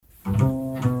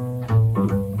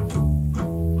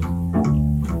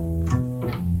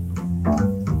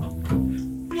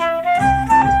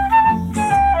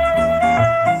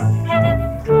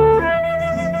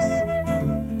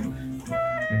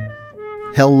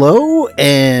Hello,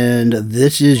 and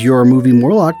this is your movie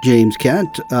Morlock, James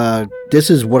Kent. This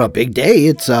is what a big day.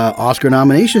 It's Oscar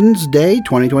nominations day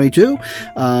 2022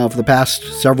 for the past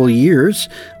several years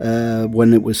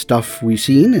when it was stuff we've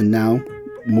seen and now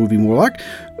movie Morlock.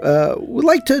 We'd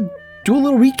like to do a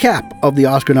little recap of the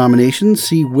Oscar nominations,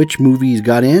 see which movies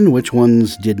got in, which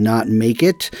ones did not make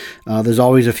it. There's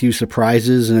always a few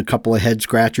surprises and a couple of head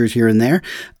scratchers here and there.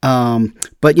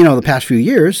 But, you know, the past few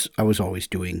years, I was always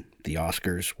doing the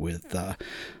Oscars with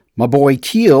my boy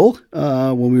Teal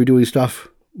when we were doing stuff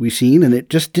we've seen, and it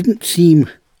just didn't seem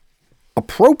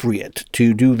appropriate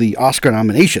to do the Oscar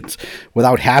nominations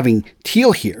without having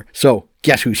Teal here. So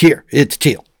guess who's here? It's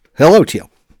Teal. Hello, Teal.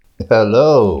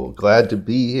 Hello, glad to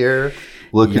be here.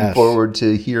 Looking forward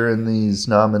to hearing these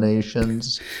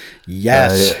nominations.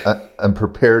 Yes. I'm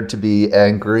prepared to be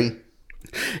angry.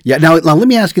 Yeah, now let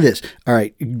me ask you this. All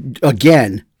right,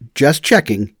 again, just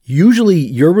checking. Usually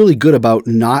you're really good about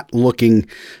not looking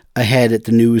ahead at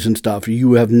the news and stuff.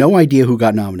 You have no idea who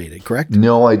got nominated, correct?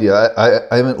 No idea.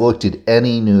 I haven't looked at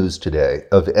any news today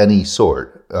of any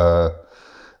sort.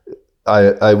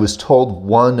 I was told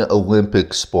one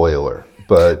Olympic spoiler.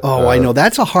 But, I know.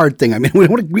 That's a hard thing. I mean,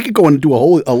 we could go and do a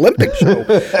whole Olympic show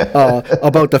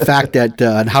about the fact that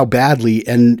and how badly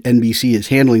NBC is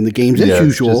handling the games as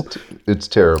usual. It's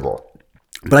terrible.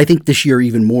 But I think this year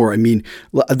even more. I mean,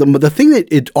 the thing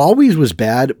that it always was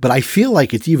bad, but I feel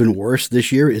like it's even worse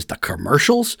this year is the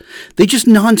commercials. They just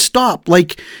nonstop.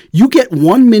 Like you get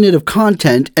 1 minute of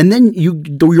content and then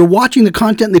you're watching the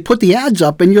content and they put the ads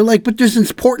up and you're like, but there's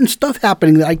important stuff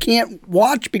happening that I can't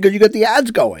watch because you got the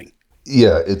ads going.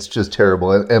 Yeah, it's just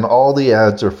terrible. And all the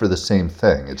ads are for the same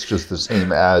thing. It's just the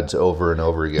same ads over and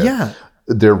over again. Yeah.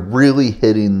 They're really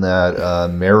hitting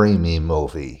that Marry Me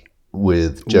movie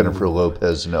with Jennifer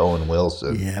Lopez and Owen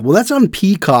Wilson. Yeah, well, that's on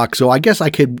Peacock, so I guess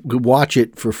I could watch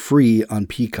it for free on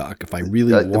Peacock if I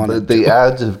really wanted to. The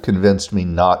ads have convinced me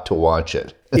not to watch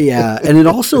it. Yeah, and it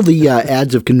also, the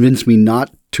ads have convinced me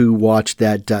not to watch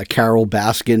that Carole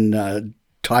Baskin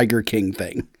Tiger King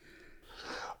thing.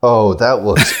 Oh, that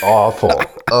looks awful.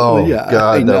 Oh, yeah,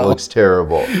 God, that looks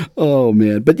terrible. Oh,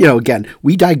 man. But, you know, again,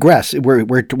 we digress.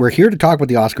 We're here to talk about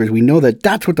the Oscars. We know that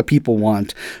that's what the people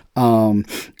want.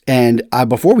 And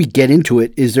before we get into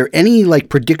it, is there any,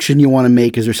 prediction you want to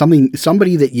make? Is there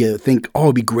somebody that you think,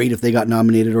 it'd be great if they got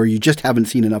nominated, or you just haven't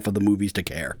seen enough of the movies to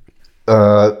care?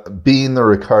 Being the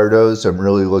Ricardos, I'm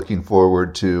really looking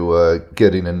forward to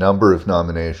getting a number of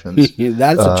nominations.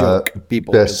 That's a joke,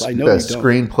 people. Best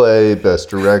screenplay, best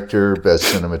director, best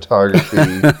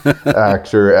cinematography,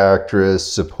 actor,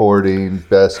 actress, supporting,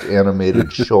 best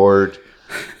animated short.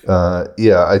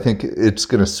 I think it's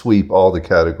going to sweep all the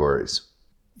categories.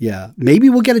 Yeah,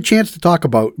 maybe we'll get a chance to talk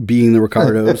about Being the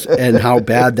Ricardos and how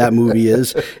bad that movie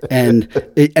is. And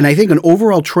I think an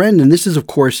overall trend, and this is, of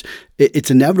course,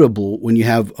 it's inevitable when you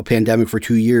have a pandemic for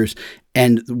 2 years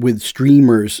and with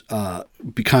streamers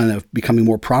becoming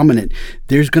more prominent,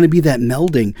 there's going to be that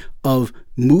melding of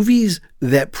movies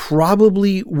that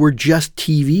probably were just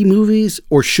TV movies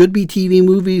or should be TV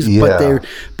movies,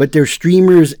 but they're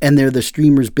streamers and they're the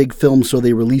streamers' big films, so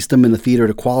they release them in the theater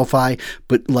to qualify.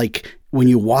 But when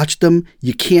you watch them,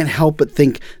 you can't help but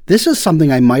think, this is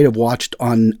something I might have watched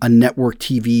on a network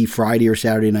TV Friday or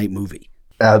Saturday night movie.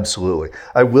 Absolutely.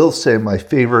 I will say my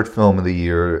favorite film of the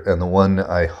year, and the one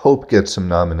I hope gets some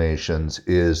nominations,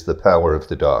 is The Power of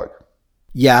the Dog.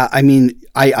 Yeah, I mean,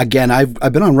 I've been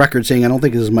on record saying I don't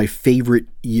think this is my favorite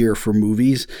year for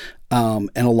movies. And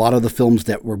a lot of the films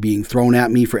that were being thrown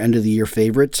at me for end of the year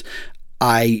favorites,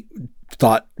 I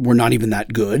thought were not even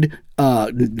that good.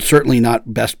 Certainly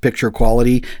not best picture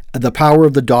quality. The Power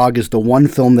of the Dog is the one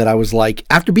film that I was like,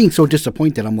 after being so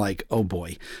disappointed, I'm like, oh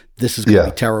boy, this is going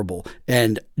to be terrible.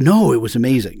 And no, it was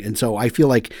amazing. And so I feel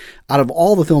like out of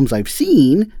all the films I've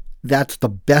seen, that's the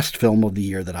best film of the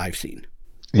year that I've seen.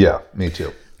 Yeah, me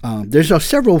too. There's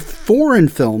several foreign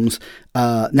films.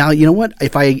 Now, you know what?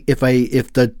 If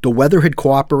the weather had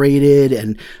cooperated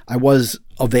and I was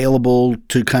available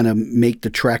to kind of make the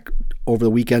trek over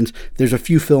the weekends, there's a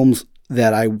few films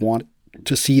that I want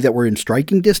to see that were in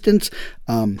striking distance.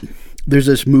 There's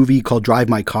this movie called Drive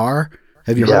My Car.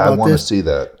 Have you heard about this? Yeah, I want to see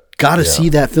that. Got to see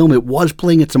that film. It was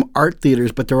playing at some art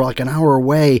theaters, but they're like an hour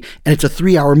away, and it's a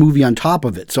 3-hour movie on top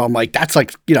of it. So I'm like, that's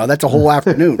a whole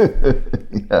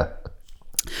afternoon. Yeah.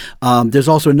 There's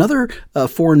also another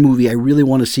foreign movie I really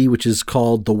want to see, which is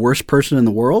called The Worst Person in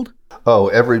the World. Oh,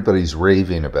 everybody's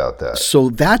raving about that.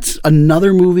 So that's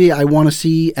another movie I want to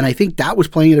see. And I think that was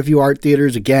playing at a few art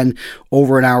theaters, again,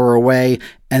 over an hour away.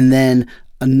 And then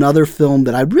another film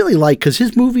that I really like, because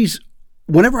his movies,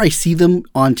 whenever I see them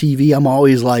on TV, I'm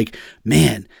always like,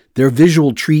 man, their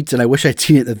visual treats, and I wish I'd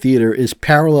seen it in the theater, is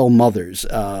Parallel Mothers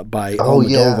by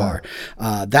Almodovar.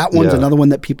 That one's another one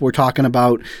that people were talking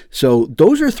about. So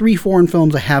those are 3 foreign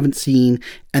films I haven't seen.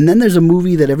 And then there's a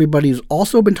movie that everybody's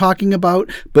also been talking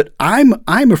about, but I'm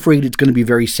afraid it's going to be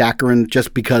very saccharine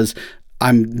just because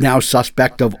I'm now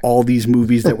suspect of all these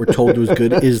movies that were told was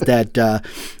good, is that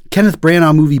Kenneth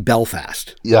Branagh movie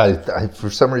Belfast. Yeah, I for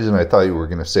some reason I thought you were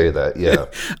going to say that. Yeah,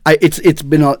 it's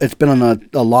been on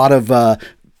a lot of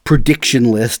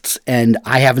prediction lists, and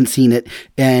I haven't seen it.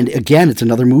 And again, it's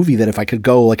another movie that if I could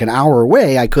go like an hour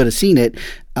away, I could have seen it.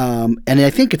 And I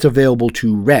think it's available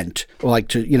to rent, or like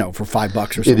to for $5 or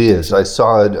something. It is. I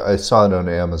saw it on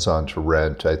Amazon to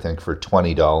rent. I think for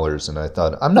 $20, and I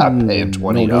thought I'm not paying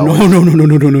 $20. No,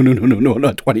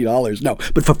 not $20. No,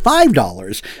 but for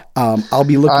 $5, I'll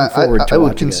be looking forward to. I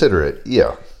would consider it.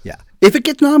 Yeah. Yeah. If it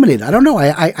gets nominated, I don't know.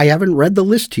 I haven't read the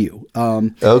list to you.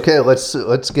 Okay,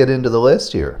 let's get into the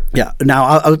list here. Yeah.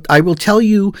 Now I will tell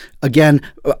you again.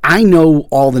 I know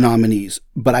all the nominees,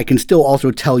 but I can still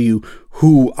also tell you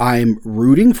who I'm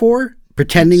rooting for,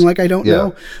 pretending like I don't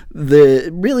know.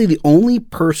 The only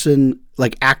person,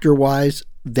 like actor wise,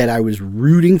 that I was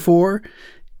rooting for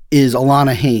is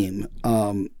Alana Haim.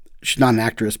 She's not an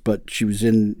actress, but she was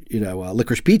in,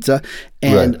 Licorice Pizza,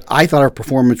 and I thought her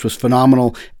performance was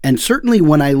phenomenal. And certainly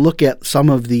when I look at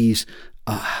some of these,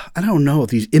 I don't know,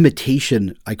 these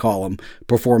imitation, I call them,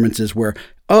 performances where,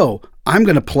 I'm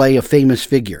going to play a famous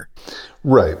figure.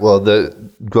 Right. Well,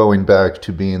 going back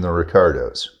to being the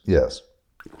Ricardos, yes.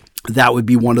 That would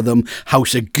be one of them.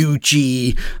 House of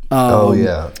Gucci.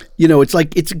 It's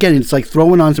like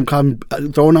throwing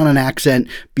on an accent,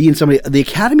 being somebody. The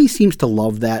Academy seems to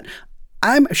love that.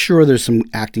 I'm sure there's some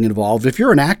acting involved. If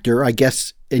you're an actor, I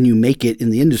guess, and you make it in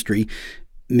the industry,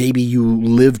 maybe you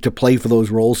live to play for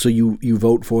those roles, so you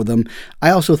vote for them.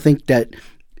 I also think that,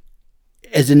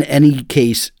 as in any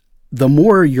case, the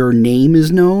more your name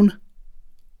is known,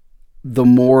 the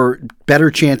better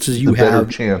chances you have. The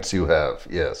better chance you have,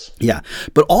 yes. Yeah.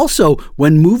 But also,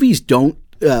 when movies don't,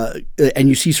 and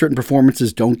you see certain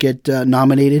performances don't get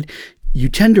nominated, you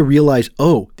tend to realize,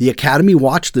 the Academy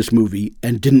watched this movie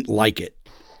and didn't like it.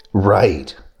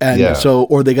 Right. And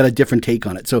or they got a different take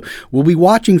on it. So we'll be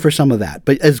watching for some of that.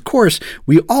 But of course,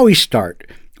 we always start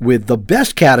with the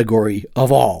best category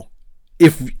of all.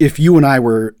 If you and I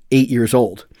were 8 years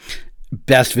old.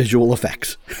 Best visual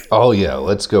effects. Oh, yeah.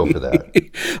 Let's go for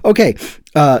that. Okay.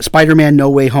 Spider-Man No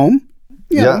Way Home.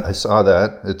 Yeah, I saw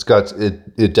that.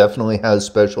 It definitely has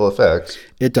special effects.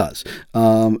 It does.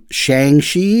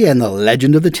 Shang-Chi and the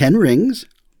Legend of the Ten Rings.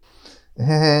 It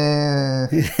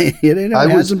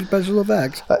has some special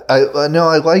effects. I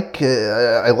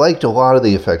liked a lot of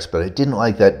the effects, but I didn't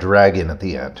like that dragon at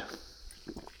the end.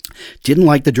 Didn't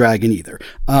like the dragon either.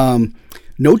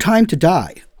 No Time to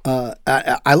Die.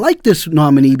 I like this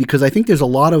nominee because I think there's a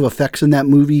lot of effects in that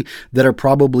movie that are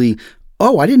probably,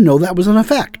 I didn't know that was an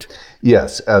effect.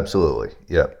 Yes, absolutely.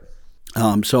 Yeah.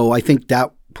 So I think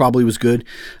that probably was good.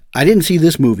 I didn't see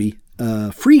this movie,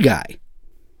 Free Guy.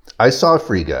 I saw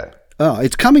Free Guy. Oh,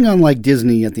 it's coming on like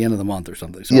Disney at the end of the month or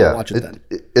something. So I'll watch it then.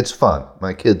 It's fun.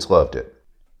 My kids loved it.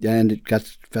 And it got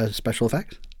special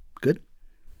effects? Good?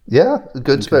 Yeah,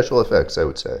 good special effects, I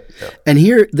would say. Yeah. And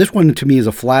here, this one to me is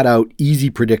a flat-out easy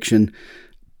prediction.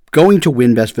 Going to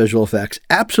win Best Visual Effects.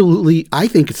 Absolutely, I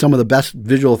think it's some of the best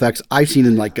visual effects I've seen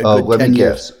in like a good 10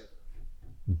 years. Guess.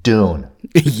 Dune.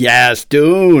 Yes,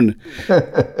 Dune.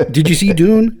 Did you see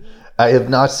Dune? I have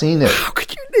not seen it. How could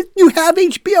you? You have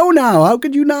HBO now. How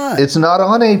could you not? It's not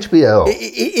on HBO.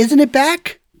 Isn't it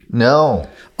back? No.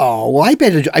 Oh, well, I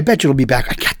bet it'll be back.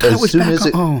 I thought it was back.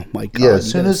 Oh my god! Yeah, as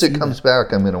soon as it comes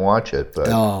back, I'm going to watch it. But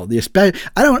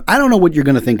I don't know what you're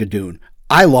going to think of Dune.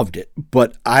 I loved it,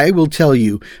 but I will tell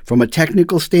you, from a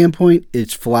technical standpoint,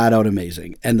 it's flat out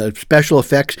amazing. And the special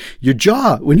effects, your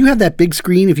jaw, when you have that big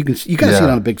screen, you got to see it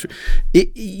on a big screen.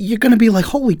 You're going to be like,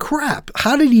 holy crap!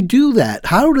 How did he do that?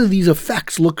 How do these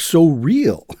effects look so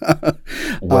real?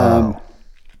 Wow.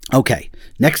 Okay,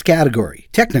 next category,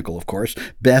 technical, of course,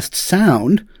 best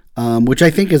sound. Which I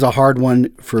think is a hard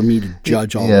one for me to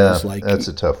judge. Almost that's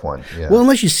a tough one. Yeah. Well,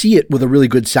 unless you see it with a really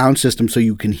good sound system, so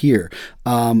you can hear.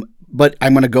 But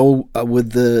I'm going to go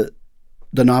with the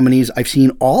nominees. I've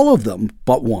seen all of them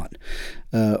but one.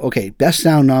 Okay, best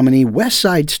sound nominee, West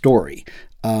Side Story.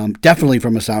 Definitely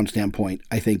from a sound standpoint,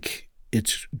 I think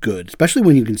it's good, especially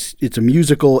when it's a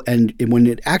musical and when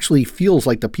it actually feels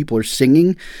like the people are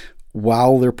singing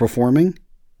while they're performing.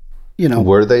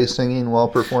 Were they singing while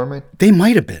performing? They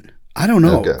might have been. I don't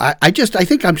know. Okay. I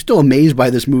think I'm still amazed by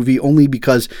this movie only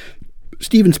because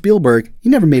Steven Spielberg, he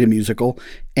never made a musical,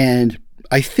 and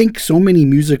I think so many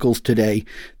musicals today,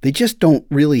 they just don't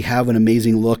really have an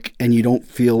amazing look, and you don't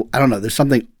feel, I don't know, there's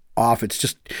something off. It's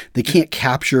just, they can't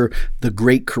capture the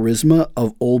great charisma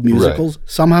of old musicals. Right.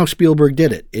 Somehow Spielberg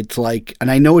did it. It's like, and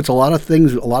I know it's a lot of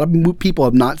things, a lot of people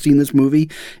have not seen this movie,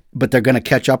 but they're going to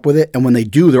catch up with it. And when they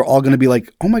do, they're all going to be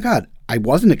like, oh my God, I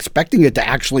wasn't expecting it to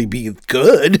actually be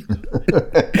good.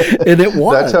 And it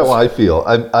was. That's how I feel.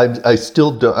 I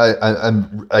still do.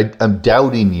 I'm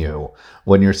doubting you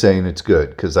when you're saying it's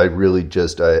good, because I really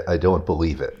just, I don't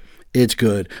believe it. It's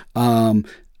good.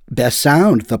 Best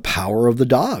sound, The Power of the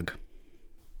Dog.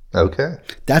 Okay.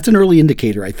 That's an early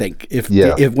indicator, I think. If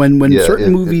when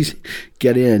certain movies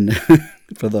get in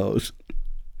for those.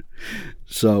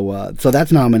 So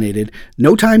that's nominated.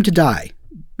 No Time to Die.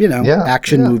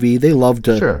 Action movie. They love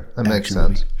to. Sure, that makes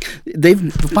sense. They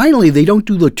don't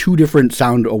do the two different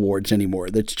sound awards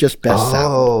anymore. That's just best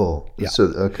sound. Oh, yeah. So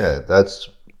okay, that's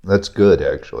good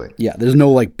actually. Yeah, there's no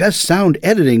like best sound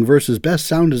editing versus best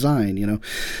sound design.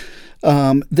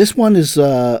 This one is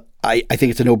I think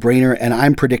it's a no-brainer, and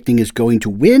I'm predicting is going to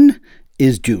win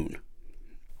is Dune.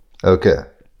 Okay.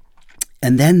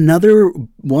 And then another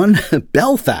one,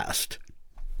 Belfast.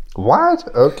 What?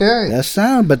 Okay. Best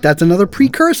sound, but that's another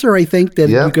precursor, I think, that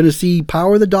you're going to see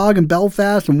Power of the Dog and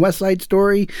Belfast and West Side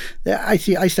Story. I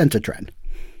sense a trend.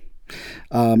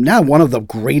 Now, one of the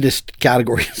greatest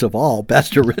categories of all,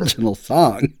 Best Original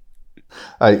Song.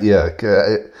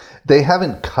 They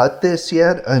haven't cut this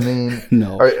yet. I mean,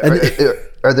 no.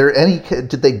 Are there any?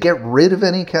 Did they get rid of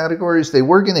any categories? They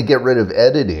were going to get rid of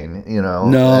editing.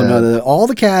 No. All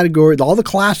the categories, all the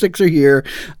classics are here.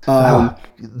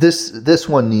 This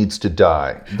one needs to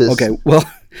die. Okay. Well,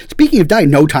 speaking of die,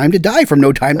 No Time to Die from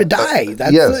No Time to Die.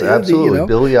 That's, yes, absolutely.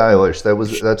 Billie Eilish.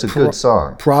 That's a good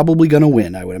song. Probably going to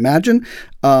win, I would imagine.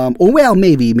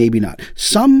 Maybe not.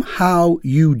 Somehow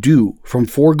You Do from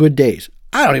 4 Good Days.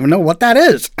 I don't even know what that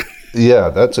is. Yeah,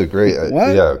 that's a great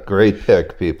great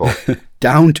pick, people.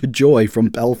 Down to Joy from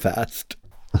Belfast.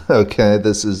 Okay,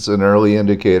 this is an early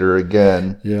indicator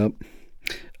again. Yep.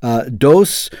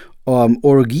 Dos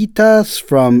Oruguitas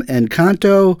from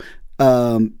Encanto.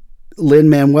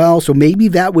 Lin-Manuel, so maybe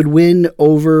that would win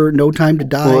over No Time to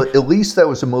Die. Well, at least that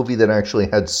was a movie that actually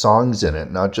had songs in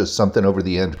it, not just something over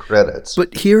the end credits.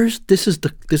 But this is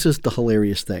the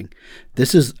hilarious thing.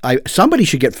 Somebody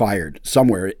should get fired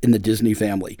somewhere in the Disney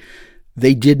family.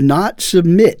 They did not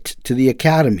submit to the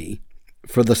Academy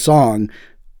for the song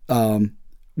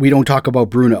We Don't Talk About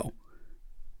Bruno.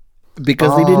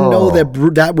 Because they didn't know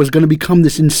that was going to become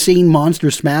this insane monster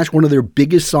smash, one of their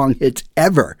biggest song hits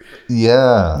ever.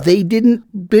 Yeah, they didn't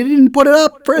put it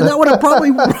up. That would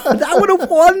have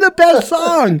won the best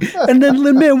song, and then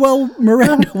Lin-Manuel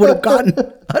Miranda would have gotten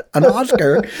an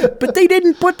Oscar. But they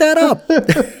didn't put that up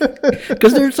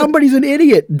because somebody's an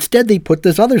idiot. Instead, they put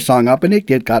this other song up, and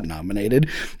it got nominated.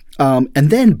 And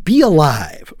then Be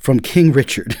Alive from King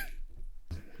Richard.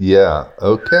 Yeah.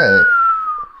 Okay.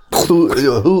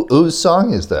 Whose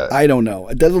song is that? I don't know.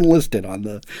 It doesn't list it on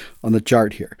the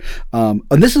chart here. And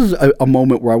this is a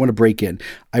moment where I want to break in.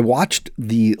 I watched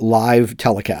the live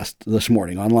telecast this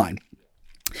morning online,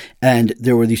 and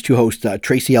there were these two hosts,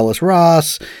 Tracy Ellis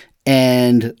Ross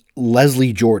and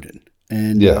Leslie Jordan.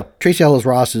 And Tracy Ellis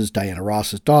Ross is Diana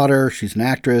Ross's daughter. She's an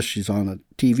actress. She's on a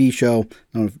TV show.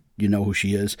 I don't know if you know who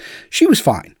she is. She was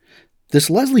fine. This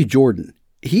Leslie Jordan,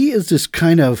 he is this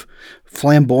kind of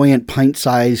flamboyant,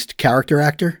 pint-sized character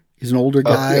actor. He's an older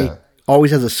guy,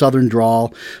 always has a southern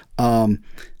drawl.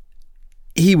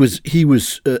 He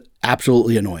was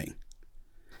absolutely annoying.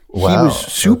 Wow. He was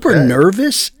super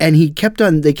nervous, and they kept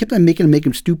on make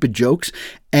him stupid jokes,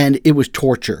 and it was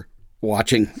torture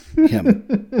watching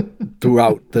him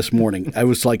throughout this morning. I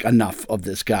was like, enough of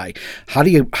this guy. How do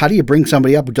you bring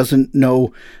somebody up who doesn't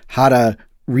know how to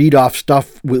read off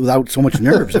stuff without so much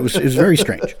nerves? It was very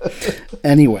strange.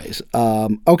 Anyways,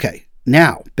 okay.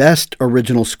 Now, Best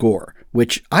Original Score,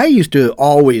 which I used to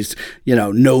always,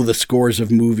 know the scores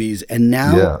of movies, and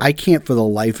now I can't for the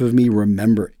life of me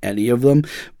remember any of them.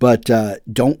 But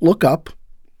Don't Look Up.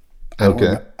 I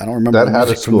don't remember. That had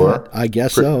a score. I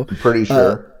guess so. Pretty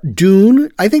sure.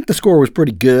 Dune, I think the score was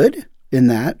pretty good in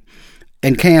that.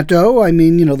 Encanto, I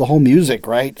mean, the whole music,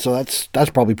 right? So that's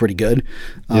probably pretty good.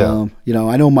 Yeah.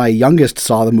 I know my youngest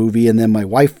saw the movie, and then my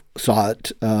wife saw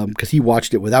it because he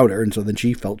watched it without her, and so then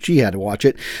she felt she had to watch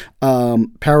it.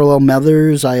 Parallel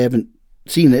Mothers, I haven't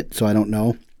seen it, so I don't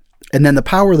know. And then The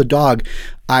Power of the Dog,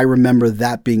 I remember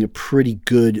that being a pretty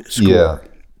good score.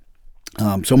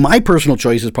 Yeah. So my personal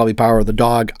choice is probably Power of the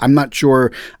Dog. I'm not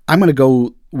sure. I'm going to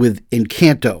go with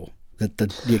Encanto. That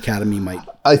the Academy might.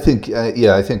 I think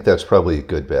that's probably a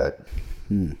good bet.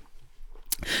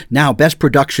 Now, best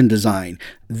production design.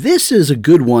 This is a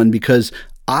good one because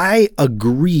I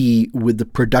agree with the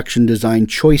production design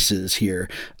choices here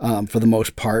for the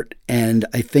most part. And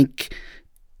I think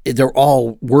they're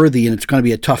all worthy and it's going to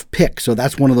be a tough pick. So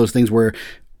that's one of those things where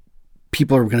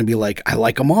people are going to be like, I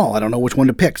like them all. I don't know which one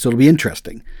to pick. So it'll be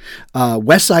interesting.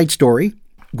 West Side Story,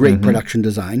 great production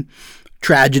design.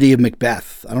 Tragedy of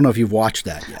Macbeth. I don't know if you've watched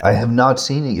that yet. I have not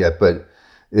seen it yet, but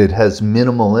it has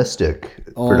minimalistic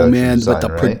production design, but the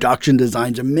production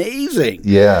design's amazing.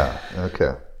 Yeah,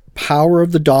 okay. Power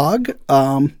of the Dog.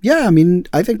 Yeah, I mean,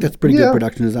 I think that's pretty good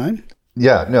production design.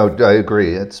 Yeah, no, I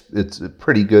agree. It's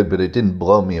pretty good, but it didn't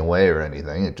blow me away or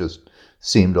anything. It just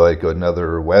seemed like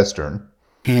another Western.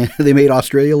 And they made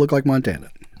Australia look like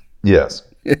Montana. Yes.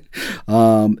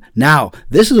 Now,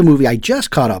 this is a movie I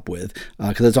just caught up with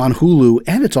because it's on Hulu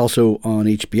and it's also on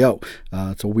HBO.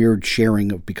 It's a weird sharing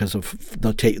because of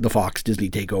the Fox Disney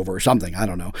takeover or something. I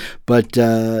don't know. But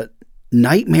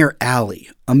Nightmare Alley,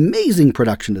 amazing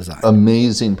production design.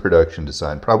 Amazing production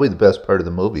design. Probably the best part of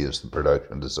the movie is the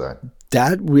production design.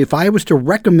 That, if I was to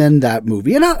recommend that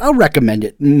movie, and I'll recommend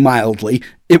it mildly,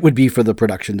 it would be for the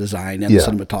production design and the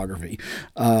cinematography.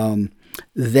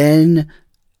 Then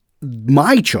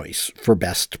my choice for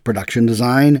best production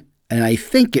design, and I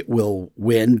think it will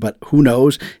win, but who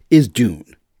knows, is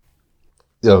Dune.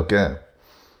 Okay.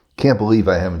 Can't believe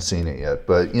I haven't seen it yet,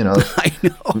 but you know. I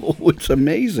know, it's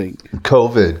amazing.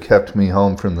 COVID kept me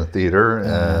home from the theater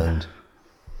and...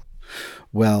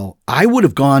 Well, I would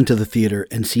have gone to the theater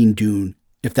and seen Dune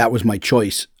if that was my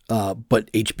choice, but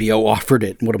HBO offered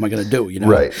it. What am I going to do? You know,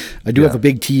 right? I do have a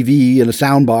big TV and a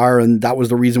sound bar, and that was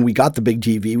the reason we got the big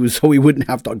TV, was so we wouldn't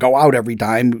have to go out every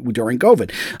time during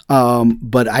COVID.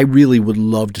 But I really would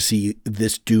love to see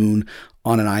this Dune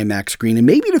on an IMAX screen, and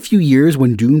maybe in a few years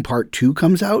when Dune Part 2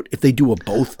 comes out, if they do a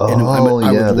both. Oh, I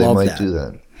would they love might that. do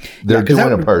that. They're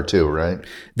doing a part 2, right?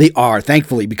 They are,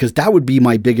 thankfully, because that would be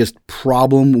my biggest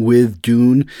problem with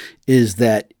Dune, is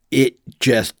that it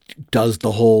just does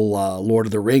the whole Lord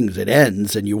of the Rings. It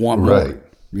ends and you want more. Right.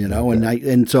 You know,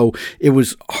 and so it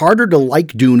was harder to like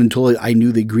Dune until I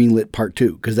knew they greenlit Part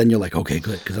 2, because then you're like, okay,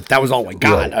 good. Because if that was all I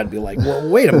got, I'd be like, well,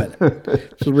 wait a minute.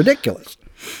 This is ridiculous.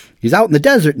 He's out in the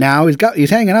desert now. He's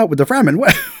hanging out with the Fremen.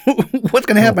 What's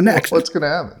going to happen next? What's going to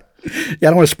happen? Yeah,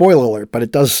 I don't want to spoil alert, but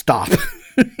it does stop.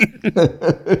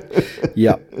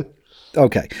 Yep.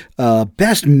 Okay.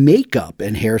 Best makeup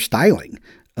and hairstyling.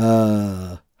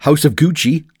 House of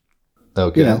Gucci.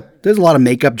 Okay. You know, there's a lot of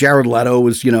makeup. Jared Leto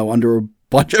was, under a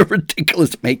bunch of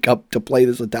ridiculous makeup to play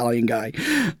this Italian guy.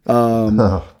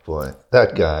 Oh boy,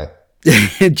 that guy.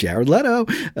 Jared Leto.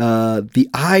 The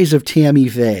Eyes of Tammy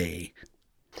Faye.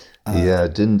 Yeah,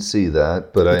 didn't see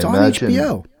that, but it's I imagine.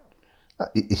 on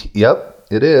HBO. Yep,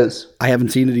 it is. I haven't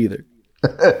seen it either.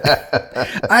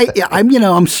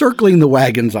 I'm circling the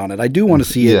wagons on it. I do want to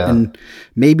see it, and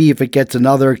maybe if it gets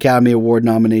another Academy Award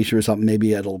nomination or something,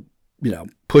 maybe it'll,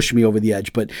 push me over the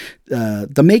edge. But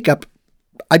the makeup,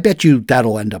 I bet you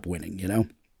that'll end up winning.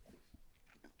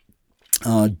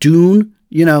 Dune,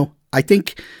 I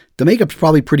think the makeup's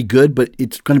probably pretty good, but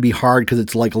it's going to be hard because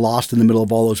it's like lost in the middle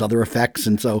of all those other effects,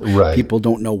 and so people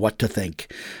don't know what to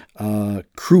think.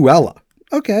 Cruella,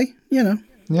 okay,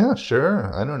 Yeah,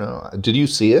 sure. I don't know. Did you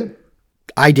see it?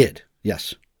 I did,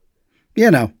 yes.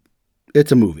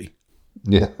 It's a movie.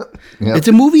 Yeah. It's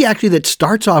a movie actually that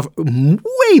starts off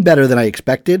way better than I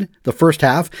expected, the first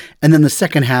half, and then the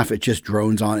second half it just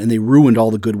drones on, and they ruined all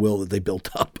the goodwill that they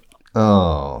built up.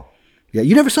 Oh. Yeah,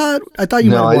 you never saw it? I thought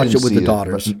you might have watched it with the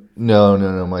daughters.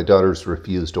 No. My daughters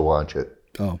refused to watch it.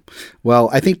 Oh. Well,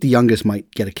 I think the youngest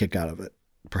might get a kick out of it,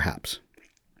 perhaps.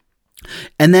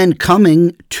 And then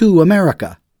Coming to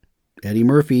America. Eddie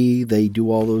Murphy, they do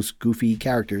all those goofy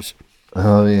characters.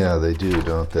 Oh, yeah, they do,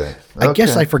 don't they? Okay. I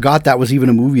guess I forgot that was even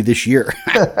a movie this year.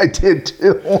 I did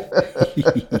too.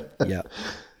 Yeah.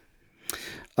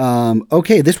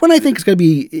 Okay, this one I think is going to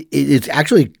be, it's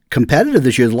actually competitive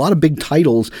this year. There's a lot of big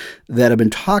titles that have been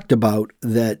talked about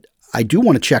that I do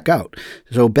want to check out.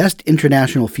 So Best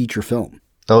International Feature Film.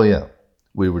 Oh, yeah.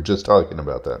 We were just talking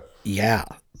about that. Yeah.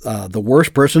 The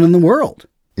Worst Person in the World.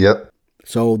 Yep.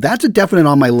 So that's a definite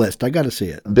on my list. I got to see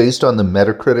it. Based on the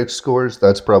Metacritic scores,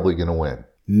 that's probably going to win.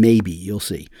 Maybe. You'll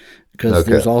see. Because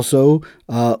there's also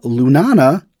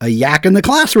Lunana, A Yak in the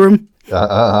Classroom. What?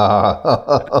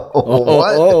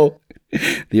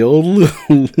 The old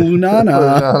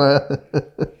Lunana.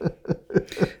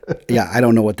 Yeah, I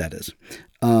don't know what that is.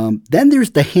 Then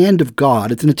there's The Hand of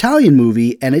God. It's an Italian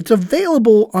movie, and it's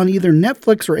available on either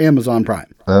Netflix or Amazon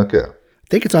Prime. Okay. I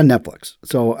think it's on Netflix,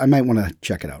 so I might want to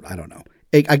check it out. I don't know.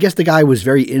 I guess the guy was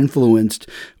very influenced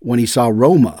when he saw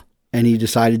Roma, and he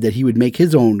decided that he would make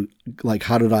his own, like,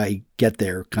 how did I get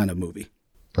there kind of movie.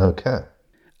 Okay.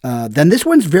 Then this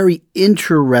one's very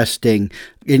interesting,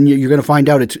 and you're going to find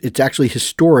out it's actually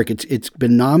historic. It's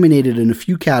been nominated in a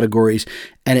few categories,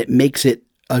 and it makes it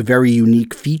a very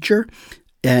unique feature,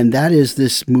 and that is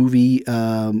this movie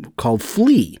called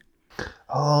Flea.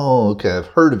 Oh, okay. I've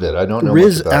heard of it. I don't know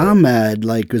Riz much about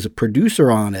Ahmed was a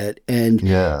producer on it, and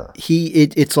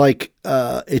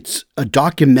it's a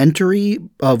documentary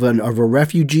of a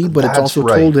refugee, but it's also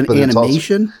told in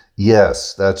animation.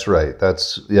 Yes, that's right.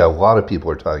 A lot of people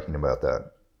are talking about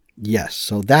that. Yes,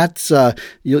 so that's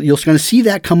you're going to see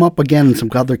that come up again in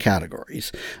some other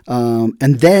categories,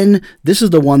 and then this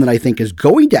is the one that I think is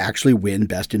going to actually win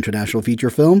Best International Feature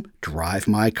Film: Drive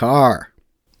My Car.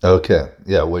 Okay,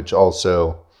 yeah, which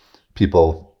also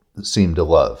people seem to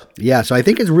love. Yeah, so I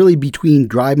think it's really between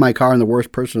Drive My Car and The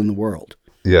Worst Person in the World.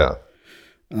 Yeah.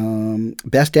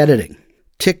 Best Editing: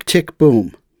 Tick, Tick,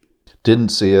 Boom. Didn't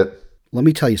see it. Let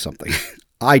me tell you something.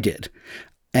 I did.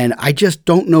 And I just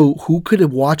don't know who could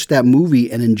have watched that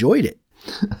movie and enjoyed it.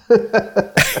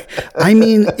 I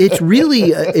mean,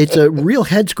 it's a real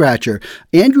head scratcher.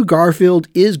 Andrew Garfield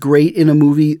is great in a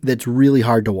movie that's really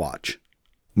hard to watch.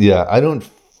 Yeah, I don't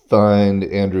find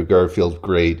Andrew Garfield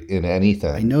great in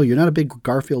anything. I know, you're not a big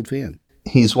Garfield fan.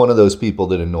 He's one of those people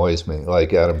that annoys me,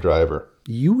 like Adam Driver.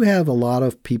 You have a lot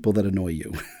of people that annoy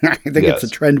you. I think it's a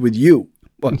trend with you.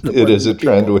 It is a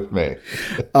trend with me.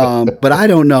 But I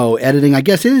don't know. Editing, I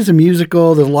guess it is a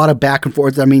musical. There's a lot of back and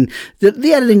forth. I mean,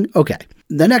 the editing, okay.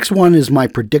 The next one is my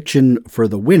prediction for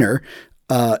the winner,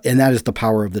 and that is The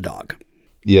Power of the Dog.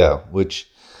 Yeah, which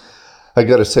I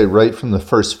got to say, right from the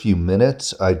first few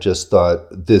minutes, I just thought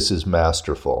this is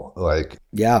masterful.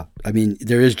 Yeah, I mean,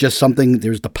 there is just something.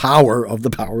 There's the power of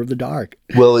the dog.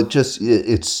 Well,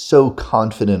 it's so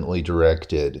confidently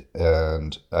directed,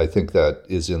 and I think that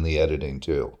is in the editing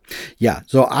too. Yeah,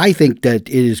 so I think that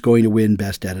it is going to win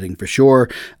Best Editing for sure.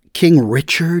 King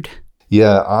Richard.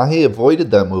 Yeah, I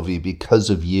avoided that movie because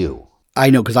of you. I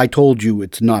know, because I told you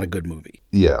it's not a good movie.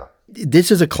 Yeah,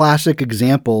 this is a classic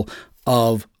example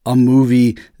of a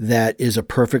movie that is a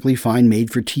perfectly fine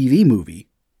made-for-TV movie.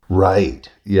 Right.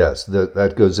 Yes,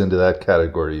 that goes into that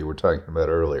category you were talking about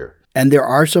earlier. And there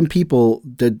are some people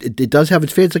that it does have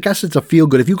its fans. I guess it's a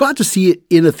feel-good. If you got to see it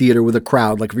in a theater with a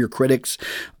crowd, like if you're critics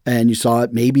and you saw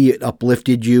it, maybe it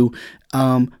uplifted you.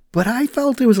 But I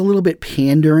felt it was a little bit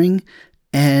pandering,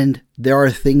 and there are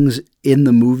things in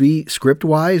the movie,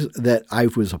 script-wise, that I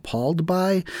was appalled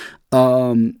by.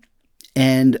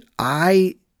 And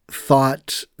I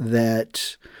thought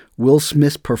that Will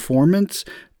Smith's performance,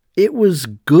 it was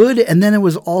good, and then it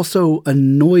was also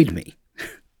annoyed me.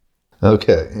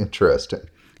 Okay, interesting.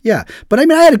 Yeah, but I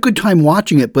mean, I had a good time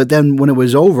watching it, but then when it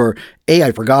was over, A,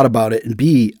 I forgot about it, and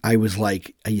B, I was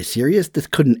like, are you serious? This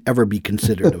couldn't ever be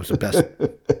considered. It was the best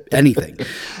anything.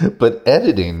 But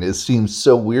editing seems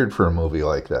so weird for a movie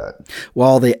like that.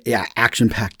 Well, the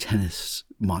action-packed tennis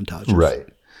montages. Right.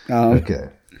 Okay.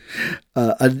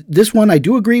 This one I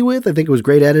do agree with. I think it was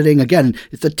great editing. Again,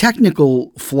 it's a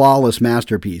technical, flawless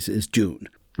masterpiece, is Dune.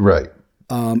 Right.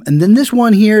 And then this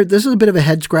one here, this is a bit of a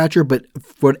head scratcher, but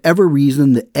for whatever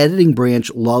reason, the editing branch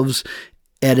loves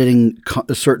editing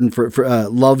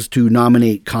loves to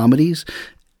nominate comedies.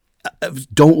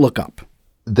 Don't Look Up.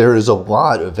 There is a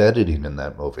lot of editing in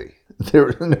that movie.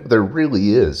 There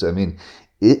really is. I mean,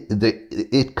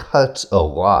 it cuts a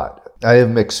lot. I have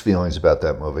mixed feelings about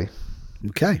that movie.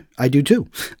 Okay, I do too.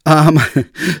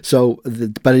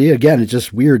 But again, it's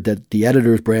just weird that the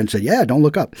editor's branch said, yeah, Don't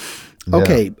Look Up.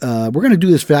 Okay, we're going to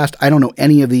do this fast. I don't know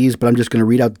any of these, but I'm just going to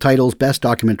read out the titles. Best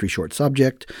Documentary Short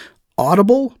Subject: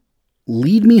 Audible,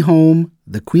 Lead Me Home,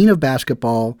 The Queen of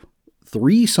Basketball,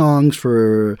 3 Songs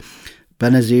for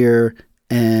Benazir,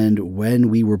 and When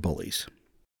We Were Bullies.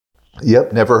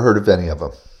 Yep, never heard of any of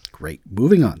them. Great.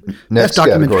 Moving on. Next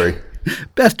category.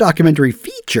 Best Documentary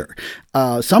Feature.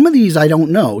 Some of these I don't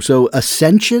know. So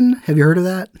Ascension, have you heard of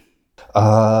that?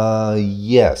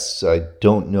 Yes. I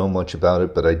don't know much about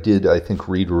it, but I did, I think,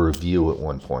 read a review at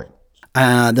one point.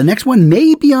 The next one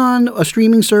may be on a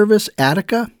streaming service,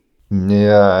 Attica.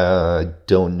 Yeah, I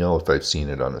don't know if I've seen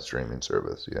it on a streaming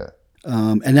service yet.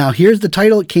 And now here's the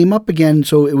title. It came up again.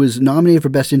 So it was nominated for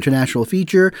Best International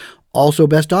Feature, also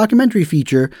Best Documentary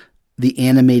Feature, The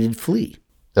Animated Flea.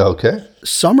 Okay.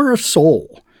 Summer of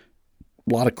Soul.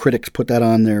 A lot of critics put that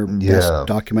on their best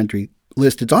documentary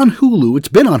list. It's on Hulu. It's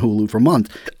been on Hulu for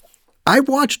months. I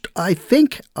watched, I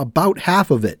think, about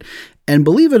half of it. And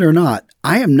believe it or not,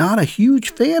 I am not a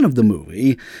huge fan of the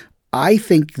movie. I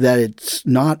think that it's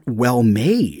not well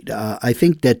made. I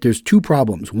think that there's two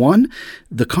problems. One,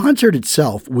 the concert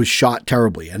itself was shot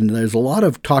terribly, and there's a lot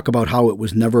of talk about how it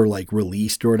was never like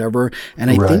released or whatever. And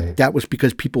I think that was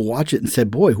because people watched it and said,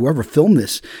 "Boy, whoever filmed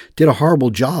this did a horrible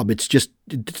job." It's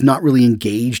not really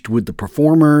engaged with the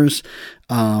performers.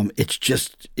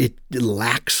 It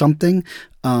lacks something.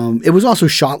 It was also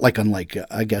shot like on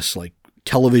I guess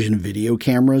television video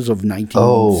cameras of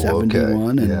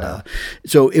 1971. And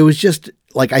so it was just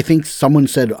like, I think someone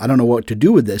said, I don't know what to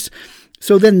do with this.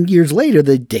 So then years later,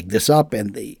 they dig this up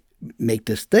and they make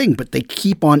this thing, but they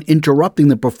keep on interrupting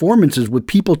the performances with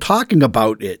people talking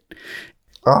about it.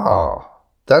 Oh,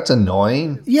 that's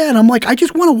annoying. Yeah, and I'm like, I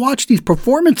just want to watch these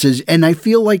performances, and I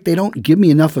feel like they don't give me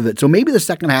enough of it. So maybe the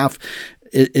second half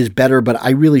is better, but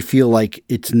I really feel like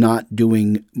it's not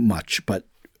doing much. But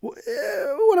what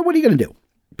are you going to do?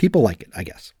 People like it, I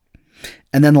guess.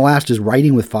 And then the last is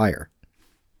Writing with Fire.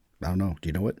 I don't know. Do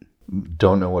you know it?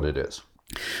 Don't know what it is.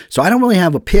 So I don't really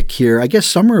have a pick here. I guess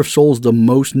Summer of Soul is the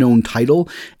most known title,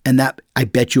 and that I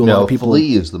bet you a lot of people.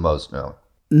 Flea is the most known.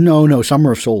 No,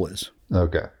 Summer of Soul is.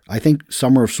 Okay. I think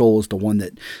Summer of Soul is the one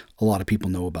that a lot of people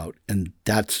know about, and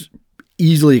that's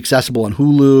easily accessible on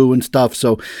Hulu and stuff.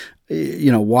 So,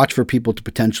 watch for people to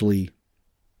potentially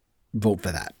vote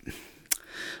for that.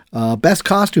 Best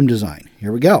Costume Design.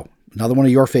 Here we go. Another one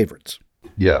of your favorites.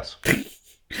 Yes.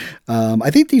 I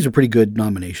think these are pretty good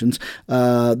nominations.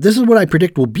 This is what I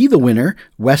predict will be the winner,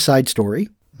 West Side Story.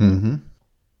 Mm-hmm.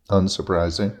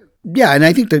 Unsurprising. Yeah, and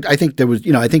I think there was,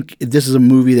 I think this is a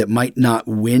movie that might not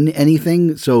win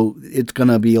anything, so it's going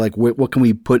to be like, what can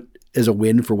we put as a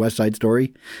win for West Side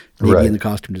Story? Maybe in the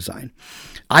costume design.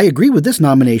 I agree with this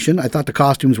nomination. I thought the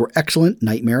costumes were excellent.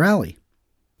 Nightmare Alley.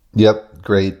 Yep,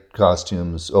 great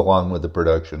costumes along with the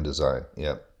production design.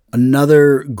 Yep.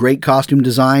 Another great costume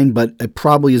design, but it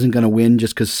probably isn't going to win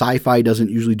just because sci-fi doesn't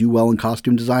usually do well in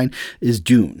costume design, is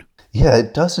Dune. Yeah,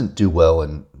 it doesn't do well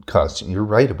in costume. You're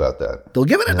right about that. They'll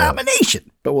give it a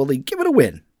nomination, but will they give it a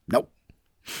win? Nope.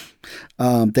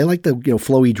 They like the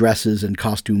flowy dresses and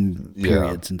costume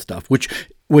periods and stuff,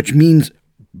 which means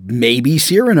maybe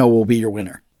Cyrano will be your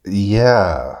winner.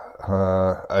 Yeah,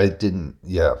 I didn't.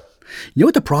 Yeah. You know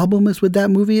what the problem is with that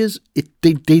movie is?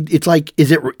 It's like, is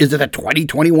it a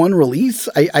 2021 release?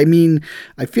 I mean,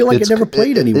 I feel like it never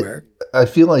played anywhere. I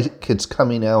feel like it's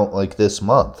coming out like this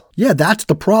month. Yeah, that's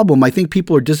the problem. I think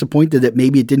people are disappointed that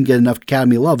maybe it didn't get enough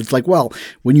Academy love. It's like, well,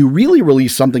 when you really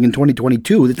release something in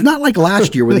 2022, it's not like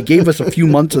last year where they gave us a few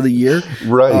months of the year.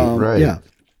 Right. Yeah.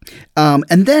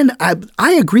 And then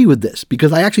I agree with this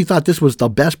because I actually thought this was the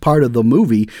best part of the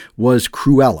movie was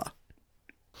Cruella.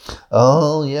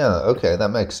 Oh, yeah. Okay, that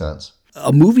makes sense.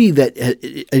 A movie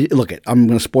that, look, I'm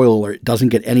going to spoil alert, doesn't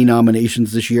get any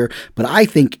nominations this year, but I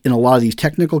think in a lot of these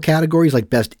technical categories like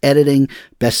best editing,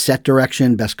 best set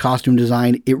direction, best costume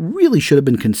design, it really should have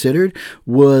been considered,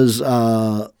 was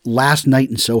Last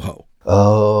Night in Soho.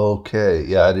 Okay.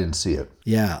 Yeah, I didn't see it.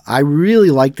 Yeah, I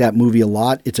really like that movie a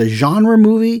lot. It's a genre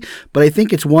movie, but I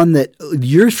think it's one that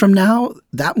years from now,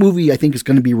 that movie I think is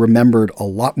going to be remembered a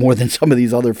lot more than some of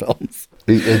these other films.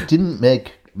 It didn't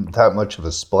make that much of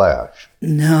a splash.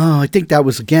 No, I think that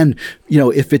was, again,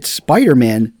 if it's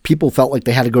Spider-Man, people felt like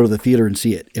they had to go to the theater and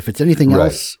see it. If it's anything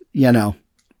else,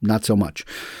 not so much.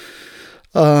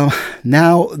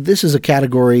 Now, this is a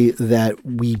category that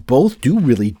we both do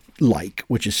really like,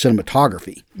 which is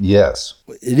cinematography. Yes.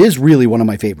 It is really one of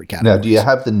my favorite categories. Now, do you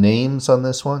have the names on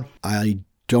this one? I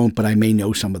don't, but I may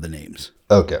know some of the names.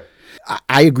 Okay.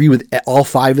 I agree with all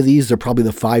five of these. They're probably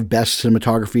the five best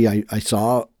cinematography I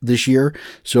saw this year.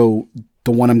 So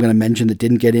the one I'm going to mention that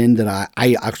didn't get in that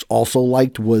I also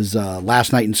liked was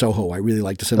Last Night in Soho. I really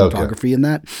liked the cinematography in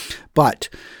that. But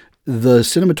the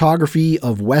cinematography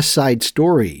of West Side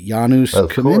Story, Janusz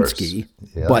Kaminski,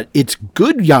 but it's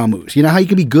good Janusz. You know how you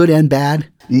can be good and bad?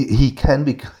 He can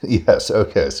be, yes.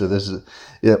 Okay, so this is,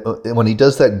 when he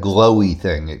does that glowy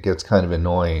thing, it gets kind of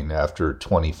annoying after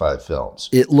 25 films.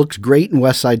 It looks great in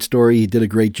West Side Story. He did a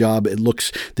great job.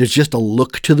 There's just a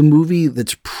look to the movie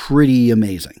that's pretty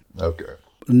amazing. Okay.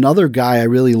 Another guy I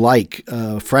really like,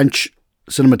 French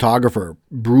cinematographer,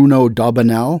 Bruno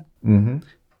Daubenel,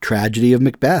 Tragedy of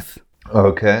Macbeth.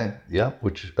 Okay, yeah,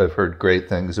 which I've heard great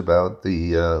things about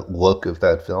the look of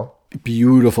that film.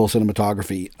 Beautiful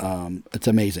cinematography. It's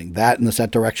amazing. That and the set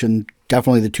direction,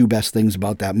 definitely the two best things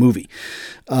about that movie.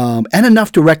 And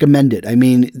enough to recommend it. I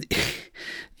mean,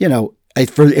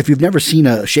 if you've never seen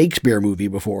a Shakespeare movie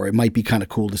before, it might be kind of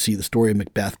cool to see the story of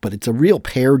Macbeth, but it's a real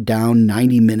pared down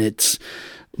 90 minutes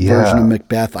version of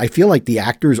Macbeth. I feel like the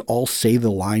actors all say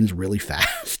the lines really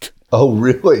fast. Oh,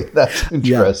 really? That's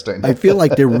interesting. Yeah, I feel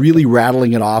like they're really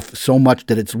rattling it off so much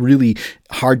that it's really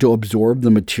hard to absorb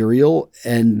the material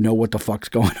and know what the fuck's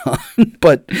going on.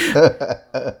 But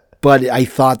I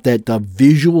thought that the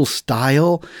visual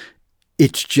style,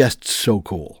 it's just so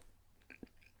cool.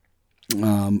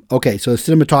 Okay, so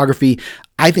cinematography,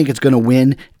 I think it's going to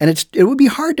win, and it's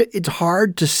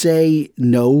hard to say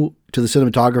no to the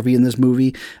cinematography in this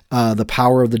movie. The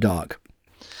Power of the Dog.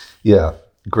 Yeah,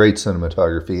 great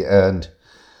cinematography, and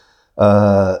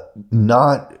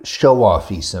not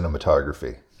show-offy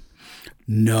cinematography.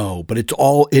 No, but it's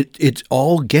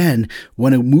all again,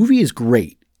 when a movie is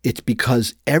great, it's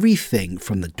because everything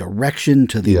from the direction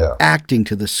to the acting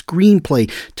to the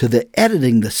screenplay to the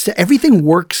editing, everything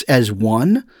works as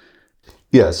one.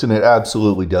 Yes, and it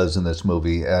absolutely does in this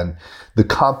movie. And the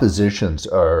compositions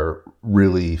are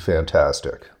really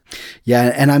fantastic. Yeah,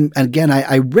 and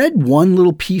I read one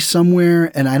little piece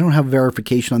somewhere, and I don't have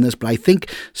verification on this, but I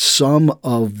think some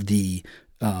of the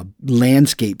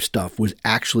landscape stuff was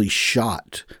actually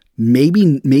shot.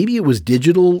 Maybe it was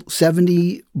digital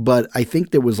 70, but I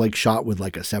think there was like shot with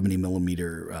like a 70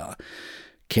 millimeter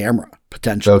camera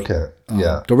potentially. Okay,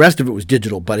 yeah. The rest of it was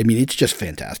digital, but I mean, it's just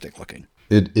fantastic looking.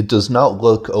 It does not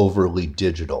look overly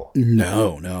digital.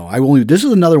 No. This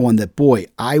is another one that, boy,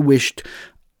 I wished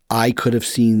I could have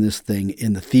seen this thing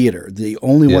in the theater. The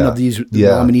only one of these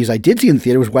nominees I did see in the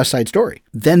theater was West Side Story.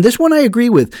 Then this one I agree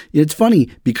with. It's funny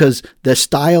because the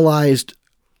stylized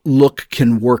look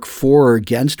can work for or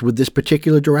against with this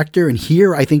particular director. And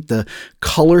here I think the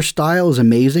color style is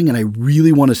amazing. And I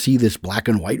really want to see this black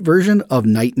and white version of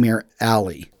Nightmare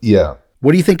Alley. Yeah.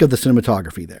 What do you think of the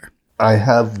cinematography there? I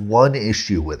have one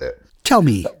issue with it. Tell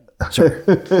me, sir.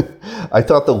 I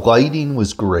thought the lighting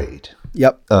was great.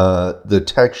 Yep. The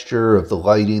texture of the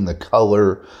lighting, the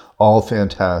color, all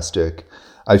fantastic.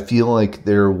 I feel like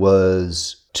there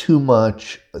was too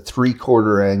much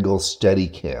 3/4 angle steady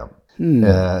cam.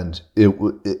 And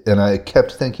and I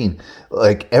kept thinking,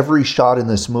 like, every shot in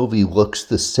this movie looks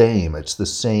the same. It's the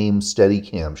same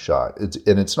Steadicam shot.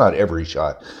 It's not every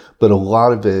shot, but a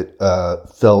lot of it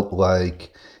felt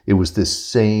like it was this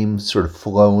same sort of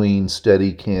flowing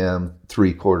Steadicam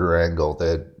 3/4 angle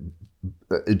that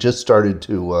it just started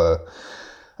to.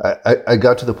 I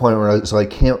got to the point where I was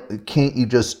like, can't you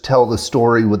just tell the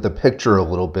story with the picture a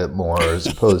little bit more, as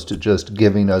opposed to just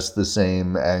giving us the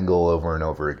same angle over and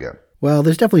over again? Well,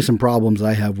 there's definitely some problems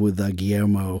I have with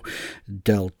Guillermo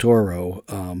del Toro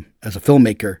as a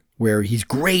filmmaker, where he's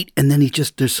great, and then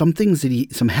there's some things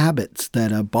some habits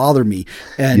that bother me.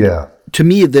 And to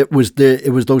me, it was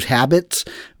those habits,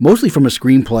 mostly from a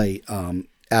screenplay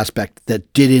aspect,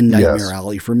 that did in Nightmare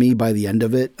Alley for me by the end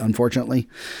of it, unfortunately.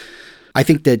 I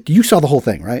think that you saw the whole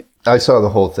thing, right? I saw the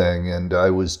whole thing, and I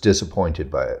was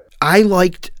disappointed by it.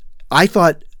 I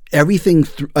thought everything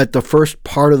at the first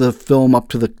part of the film up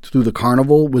to through the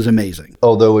carnival was amazing.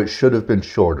 Although it should have been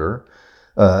shorter.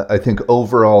 I think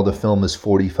overall the film is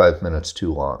 45 minutes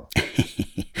too long.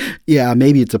 Yeah,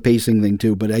 maybe it's a pacing thing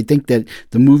too, but I think that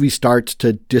the movie starts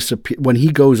to disappear when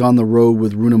he goes on the road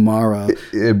with Rooney Mara.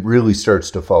 It really starts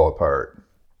to fall apart.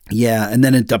 Yeah, and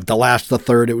then the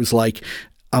third, it was like,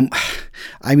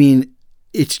 I mean,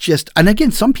 it's just, and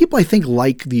again, some people I think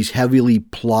like these heavily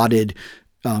plotted,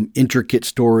 intricate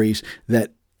stories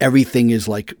that everything is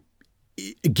like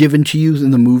given to you in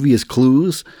the movie as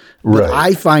clues. But right.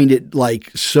 I find it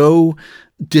like so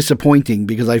disappointing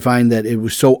because I find that it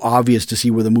was so obvious to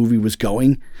see where the movie was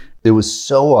going. It was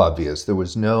so obvious.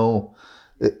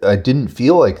 I didn't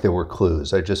feel like there were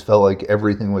clues. I just felt like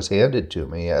everything was handed to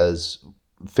me as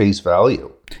face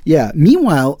value. Yeah.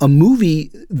 Meanwhile, a movie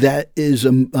that is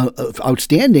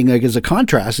outstanding, like as a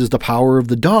contrast, is The Power of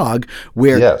the Dog,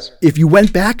 where if you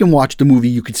went back and watched the movie,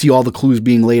 you could see all the clues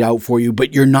being laid out for you,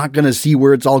 but you're not going to see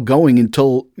where it's all going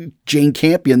until Jane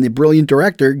Campion, the brilliant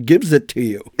director, gives it to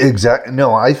you. Exactly.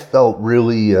 No, I felt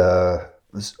really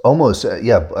almost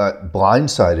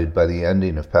blindsided by the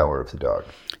ending of Power of the Dog.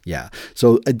 Yeah.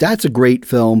 So that's a great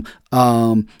film.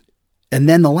 And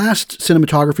then the last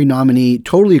cinematography nominee,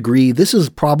 totally agree. This is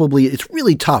it's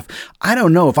really tough. I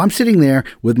don't know if I'm sitting there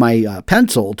with my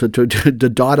pencil to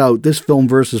dot out this film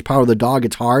versus Power of the Dog.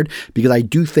 It's hard because I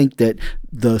do think that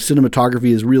the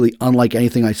cinematography is really unlike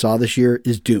anything I saw this year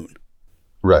is Dune.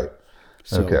 Right.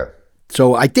 Okay.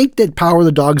 So I think that Power of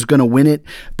the Dog's going to win it,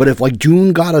 but if like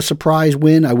Dune got a surprise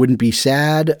win, I wouldn't be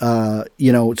sad. And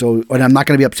I'm not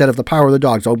going to be upset if the Power of the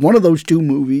Dog. So if one of those two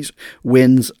movies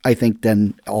wins, I think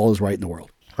then all is right in the world.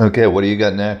 Okay, what do you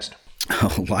got next?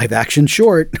 Live action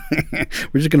short.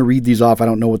 We're just going to read these off. I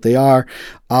don't know what they are.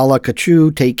 A la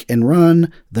Kachu, Take and Run,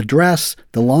 The Dress,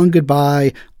 The Long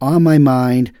Goodbye, On My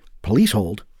Mind, Police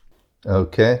Hold,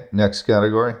 Okay, next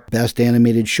category. Best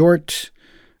Animated Short,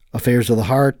 Affairs of the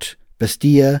Heart,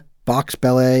 Bestia, Box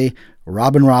Ballet,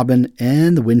 Robin Robin,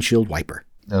 and The Windshield Wiper.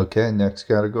 Okay, next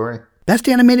category. Best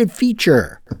Animated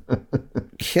Feature.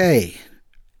 Okay.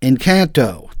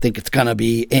 Encanto. Think it's going to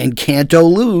be Encanto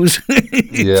lose.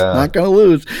 It's not going to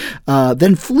lose.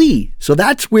 Then Flea. So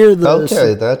that's where the...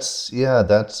 Okay,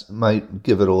 that's might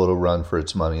give it a little run for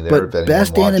its money there. But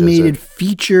Best Animated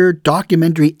Feature,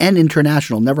 Documentary, and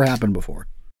International never happened before.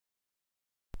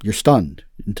 You're stunned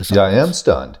into silence. Yeah, I am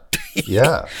stunned.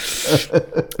 Yeah.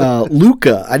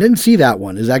 Luca. I didn't see that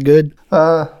one. Is that good?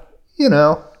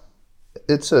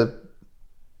 It's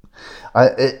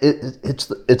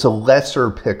a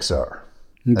lesser Pixar.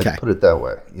 Okay. I'd put it that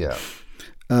way. Yeah.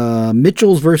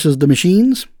 Mitchells versus the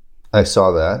Machines. I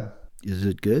saw that. Is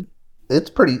it good? It's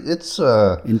pretty. It's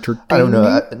entertaining. I don't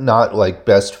know, not like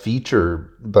best feature,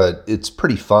 but it's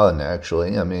pretty fun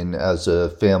actually. I mean, as a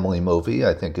family movie,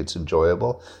 I think it's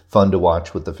enjoyable, fun to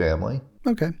watch with the family.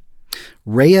 Okay.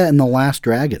 Raya and the Last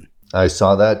Dragon. I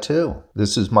saw that too.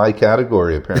 This is my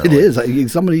category, apparently. It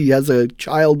is. Somebody has a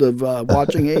child of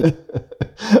watching age.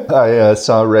 I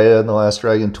saw Raya and the Last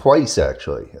Dragon twice,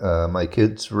 actually. My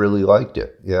kids really liked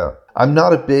it. Yeah. I'm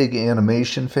not a big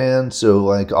animation fan, so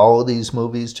like all of these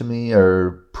movies to me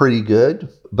are pretty good,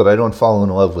 but I don't fall in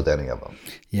love with any of them.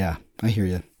 Yeah, I hear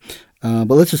you.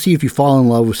 But let's just see if you fall in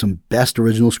love with some Best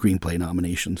Original Screenplay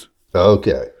nominations.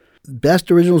 Okay.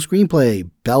 Best Original Screenplay,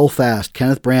 Belfast,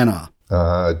 Kenneth Branagh.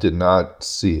 I did not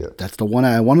see it. That's the one.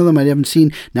 One of them I haven't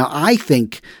seen. Now, I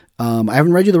think, I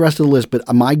haven't read you the rest of the list, but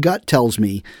my gut tells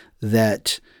me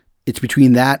that it's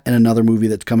between that and another movie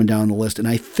that's coming down the list. And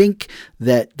I think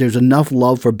that there's enough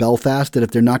love for Belfast that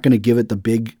if they're not going to give it the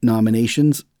big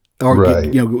nominations, or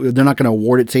right. They're not going to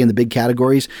award it, say, in the big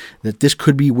categories, that this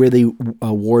could be where they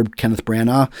award Kenneth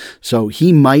Branagh. So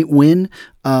he might win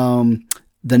the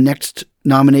next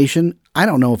nomination. I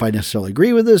don't know if I necessarily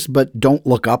agree with this, but Don't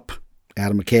Look Up,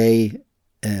 Adam McKay,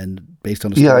 and based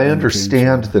on I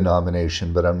understand the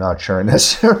nomination, but I'm not sure I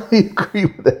necessarily agree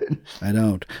with it. I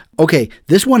don't. Okay,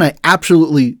 this one I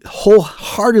absolutely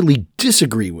wholeheartedly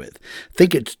disagree with.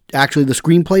 Think it's actually the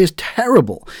screenplay is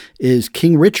terrible. Is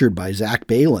King Richard by Zach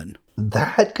Baylin.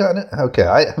 That kind of okay.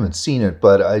 I haven't seen it,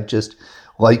 but I just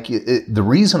like it. The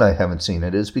reason I haven't seen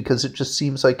it is because it just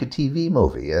seems like a TV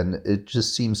movie, and it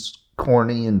just seems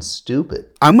corny and stupid.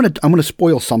 I'm gonna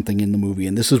spoil something in the movie,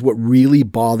 and this is what really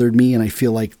bothered me, and I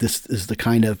feel like this is the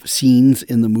kind of scenes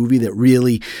in the movie that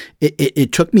really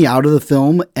it took me out of the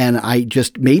film, and I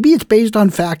just, maybe it's based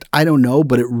on fact, I don't know,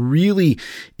 but it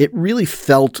really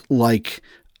felt like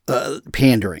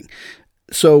pandering.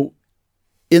 So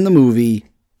in the movie,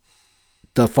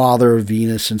 the father of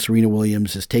Venus and Serena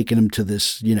Williams has taken him to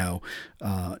this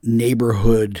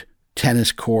neighborhood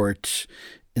tennis court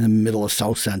in the middle of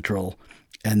South Central,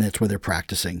 and that's where they're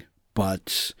practicing.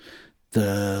 But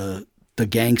the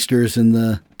gangsters in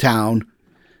the town,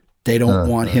 they don't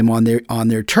want him on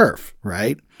their turf,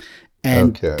 right?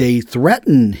 And they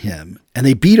threaten him and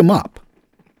they beat him up.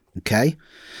 Okay?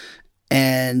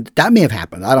 And that may have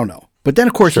happened. I don't know. But then,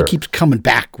 of course, he keeps coming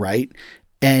back, right?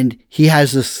 And he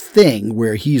has this thing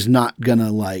where he's not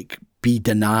gonna be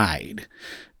denied.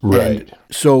 Right. And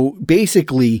so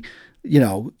basically,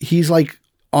 he's like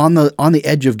on the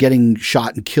edge of getting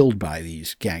shot and killed by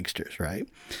these gangsters, right?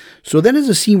 So then there's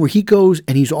a scene where he goes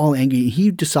and he's all angry. And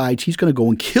he decides he's going to go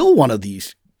and kill one of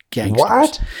these gangsters.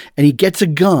 What? And he gets a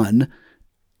gun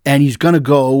and he's going to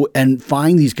go and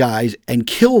find these guys and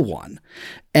kill one.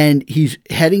 And he's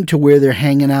heading to where they're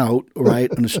hanging out,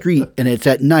 right, on the street, and it's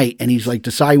at night, and he's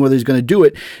deciding whether he's going to do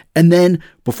it. And then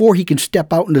before he can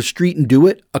step out in the street and do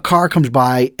it, a car comes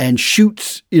by and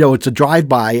shoots, it's a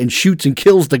drive-by, and shoots and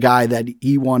kills the guy that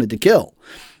he wanted to kill.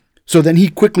 So then he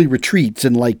quickly retreats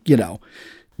and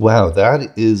Wow,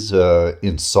 that is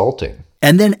insulting.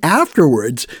 And then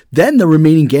afterwards, then the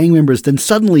remaining gang members, then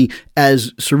suddenly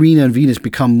as Serena and Venus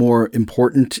become more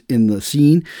important in the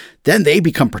scene, then they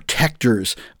become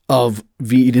protectors of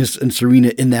Venus and Serena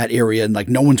in that area. And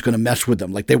no one's going to mess with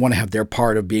them. They want to have their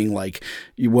part of being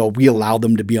we allow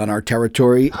them to be on our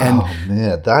territory. And oh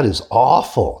man, that is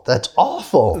awful. That's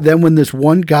awful. Then when this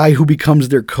one guy who becomes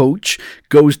their coach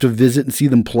goes to visit and see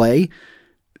them play,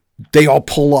 they all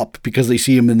pull up because they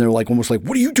see him and they're almost like,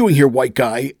 what are you doing here, white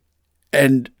guy?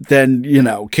 And then,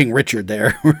 King Richard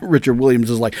there, Richard Williams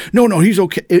is like, no, he's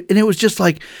okay. And it was just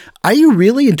are you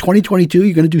really in 2022?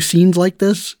 You're going to do scenes like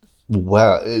this?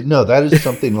 Wow. No, that is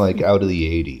something out of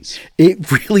the 80s. It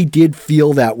really did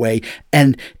feel that way.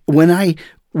 And when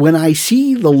I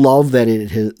see the love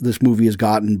that this movie has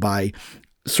gotten by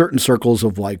certain circles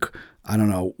of I don't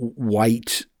know,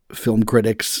 white film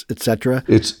critics, etc.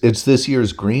 It's this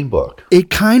year's Green Book. It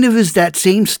kind of is that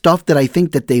same stuff that I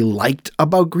think that they liked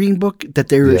about Green Book, that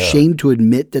they're ashamed to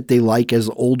admit that they like as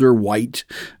older white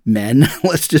men.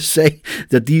 Let's just say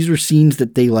that these are scenes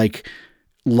that they like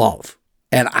love.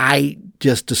 And I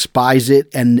just despise it.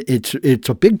 And it's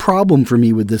a big problem for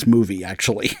me with this movie,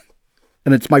 actually.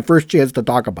 And it's my first chance to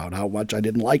talk about how much I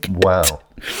didn't like it. Wow.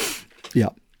 Yeah.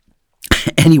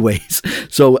 Anyways,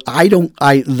 so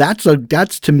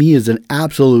that's to me is an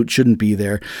absolute shouldn't be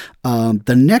there.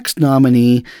 The next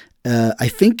nominee, I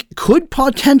think could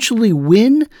potentially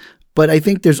win, but I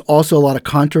think there's also a lot of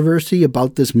controversy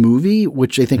about this movie,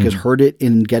 which I think has hurt it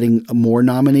in getting more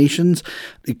nominations.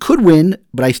 It could win,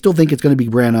 but I still think it's going to be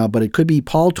Branagh, but it could be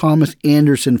Paul Thomas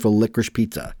Anderson for Licorice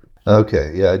Pizza.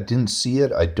 Okay. Yeah. I didn't see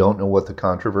it. I don't know what the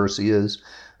controversy is.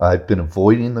 I've been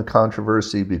avoiding the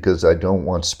controversy because I don't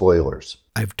want spoilers.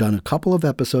 I've done a couple of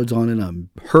episodes on it. I'm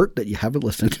hurt that you haven't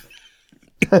listened.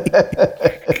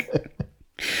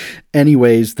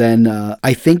 Anyways, then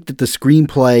I think that the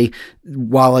screenplay,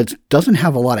 while it doesn't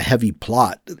have a lot of heavy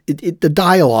plot, the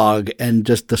dialogue and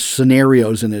just the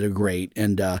scenarios in it are great.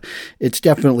 And it's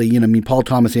definitely, Paul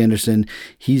Thomas Anderson,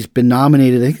 he's been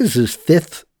nominated, I think this is his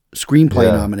 5th screenplay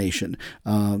nomination.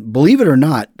 Believe it or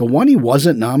not, the one he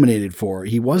wasn't nominated for,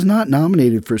 he was not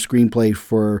nominated for screenplay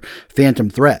for Phantom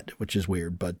Thread, which is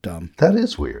weird, but that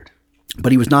is weird.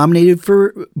 But he was nominated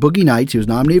for Boogie Nights, he was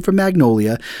nominated for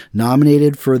Magnolia,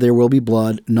 nominated for There Will Be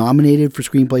Blood, nominated for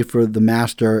screenplay for The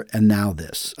Master, and now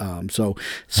this. So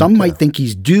some might think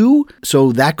he's due,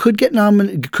 so that could get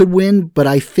could win, but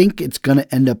I think it's going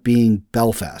to end up being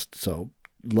Belfast. So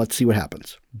let's see what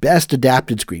happens. Best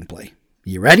Adapted Screenplay.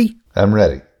 You ready? I'm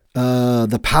ready.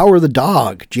 The Power of the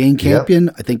Dog, Jane Campion.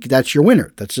 Yep. I think that's your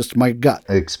winner. That's just my gut.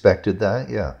 I expected that,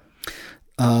 yeah.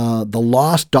 The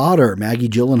Lost Daughter, Maggie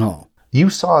Gyllenhaal. You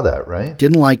saw that, right?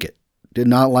 Didn't like it. Did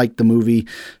not like the movie.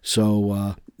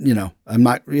 So, I'm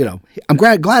not, I'm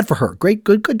glad for her. Great,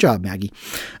 good job, Maggie.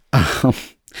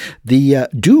 The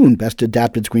Dune, Best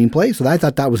Adapted Screenplay. So I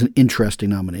thought that was an interesting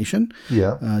nomination.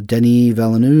 Yeah. Denis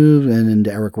Villeneuve and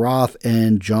Eric Roth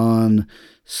and John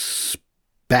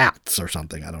Bats or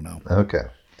something. I don't know. Okay.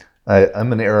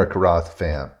 I'm an Eric Roth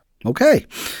fan. Okay.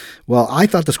 Well, I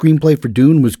thought the screenplay for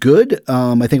Dune was good.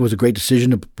 I think it was a great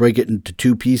decision to break it into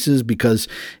 2 pieces because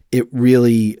it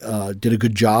really did a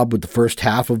good job with the first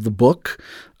half of the book.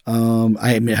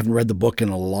 I haven't read the book in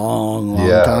a long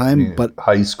time. But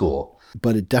high school.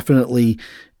 But it definitely,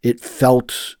 it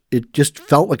just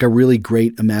felt like a really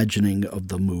great imagining of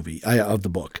the movie, of the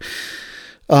book.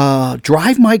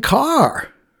 Drive My Car.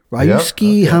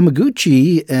 Ryusuke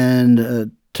Hamaguchi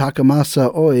and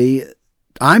Takamasa Oi.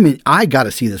 I got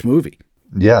to see this movie.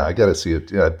 Yeah, I got to see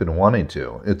it. Yeah, I've been wanting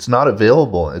to. It's not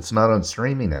available. It's not on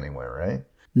streaming anywhere, right?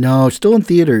 No, it's still in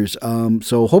theaters.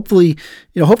 So hopefully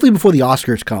before the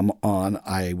Oscars come on,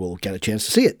 I will get a chance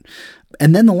to see it.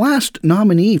 And then the last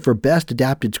nominee for Best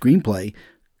Adapted Screenplay,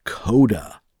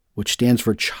 CODA, which stands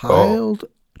for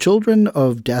Children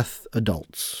of Deaf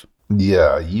Adults.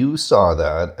 Yeah, you saw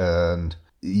that, and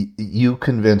you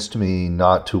convinced me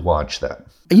not to watch that.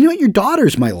 And you know what? Your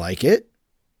daughters might like it.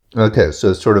 Okay,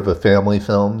 so it's sort of a family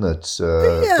film that's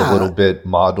a little bit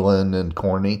maudlin and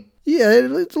corny. Yeah,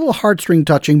 it's a little heartstring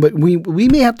touching, but we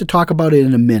may have to talk about it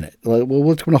in a minute.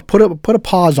 We'll put a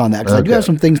pause on that because I do have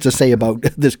some things to say about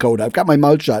this code. I've got my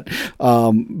mouth shut,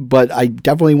 but I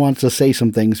definitely want to say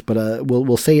some things. But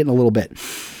we'll say it in a little bit.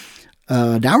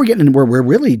 Now we're getting where we're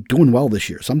really doing well this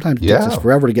year. Sometimes it takes us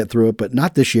forever to get through it, but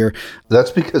not this year.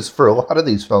 That's because for a lot of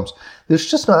these films, there's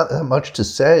just not that much to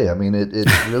say. I mean, it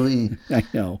really. I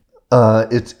know.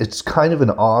 It's kind of an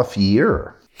off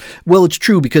year. Well, it's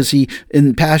true because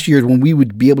in past years when we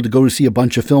would be able to go to see a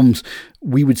bunch of films,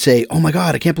 we would say, "Oh my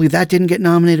God, I can't believe that didn't get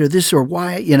nominated," or this or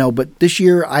why, But this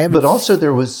year, I haven't. But also,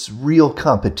 there was real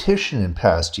competition in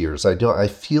past years. I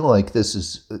feel like this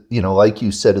is, like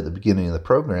you said at the beginning of the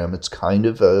program, it's kind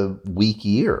of a weak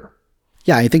year.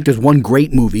 Yeah, I think there's one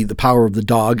great movie, The Power of the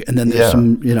Dog, and then there's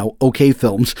some, okay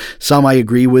films. Some I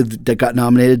agree with that got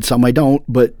nominated, some I don't.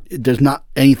 But there's not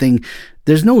anything.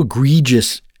 There's no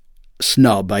egregious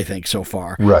snub, I think, so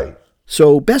far. Right.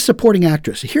 So, Best Supporting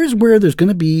Actress. Here's where there's going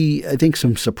to be, I think,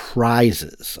 some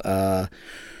surprises.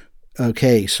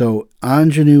 Okay, so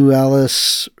Anjanou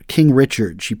Ellis, King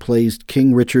Richard. She plays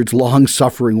King Richard's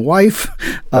long-suffering wife.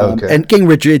 And King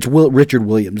Richard, it's Richard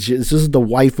Williams. This is the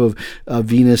wife of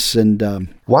Venus and...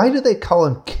 Why do they call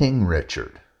him King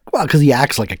Richard? Well, because he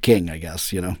acts like a king, I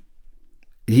guess,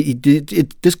 He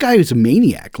did. This guy is a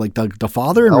maniac, like the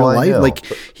father in real I life. know. Like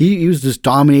he was this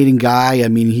dominating guy. I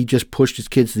mean, he just pushed his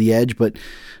kids to the edge. But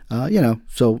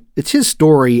so it's his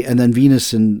story, and then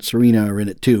Venus and Serena are in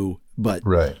it too. But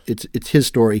Right. it's his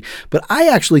story. But I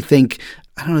actually think,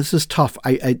 I don't know. This is tough.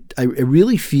 I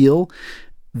really feel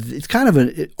it's kind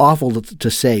of awful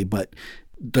to say, but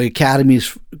the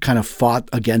Academy's kind of fought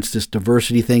against this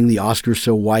diversity thing. The Oscars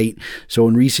so white. So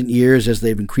in recent years, as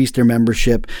they've increased their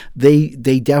membership, they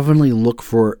definitely look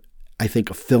for, I think,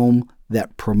 a film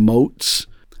that promotes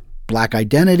Black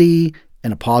identity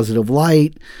in a positive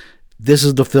light. This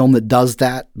is the film that does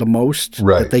that the most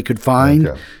that they could find.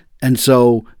 Okay. And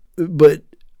so, but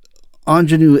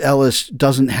Aunjanue Ellis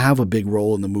doesn't have a big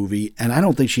role in the movie, and I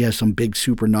don't think she has some big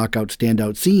super knockout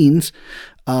standout scenes.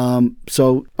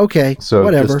 So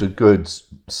whatever. Just a good,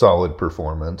 solid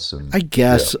performance. And I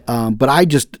guess. But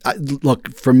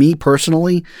look, for me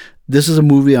personally, this is a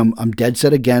movie I'm dead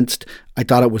set against. I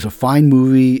thought it was a fine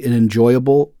movie and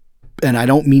enjoyable. And I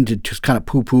don't mean to just kind of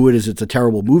poo-poo it as it's a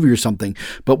terrible movie or something,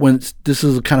 but when this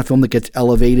is the kind of film that gets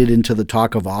elevated into the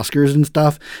talk of Oscars and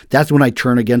stuff, that's when I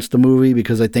turn against the movie,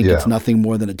 because I think it's nothing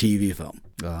more than a TV film.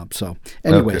 So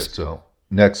anyways. Okay, so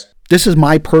next. This is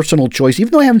my personal choice,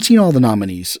 even though I haven't seen all the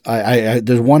nominees.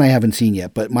 There's one I haven't seen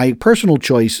yet, but my personal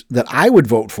choice that I would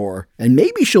vote for, and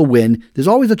maybe she'll win, there's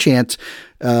always a chance,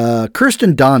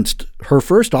 Kirsten Dunst, her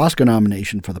first Oscar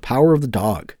nomination for The Power of the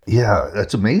Dog. Yeah,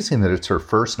 it's amazing that it's her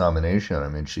first nomination. I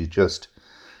mean,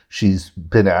 she's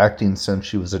been acting since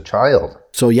she was a child.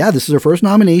 So yeah, this is her first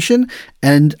nomination,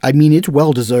 and I mean, it's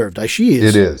well-deserved. She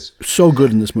is so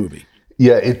good in this movie.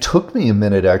 Yeah, it took me a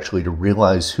minute actually to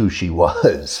realize wwho she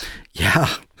was. Yeah.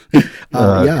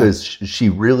 Because she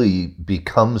really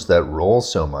becomes that role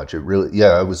so much. It really,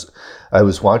 I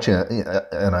was watching it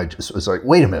and I just was like,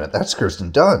 wait a minute, that's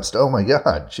Kirsten Dunst. Oh my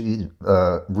God. She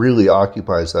really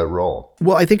occupies that role.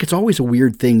 Well, I think it's always a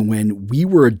weird thing when we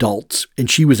were adults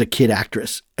and she was a kid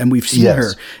actress and we've seen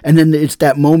her. And then it's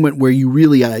that moment where you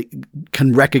really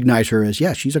can recognize her as,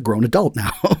 she's a grown adult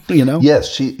now, you know?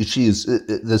 Yes, she is.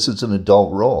 This is an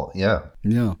adult role. Yeah.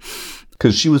 Yeah.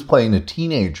 Because she was playing a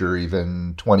teenager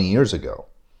even 20 years ago.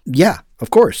 Yeah, of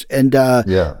course. And,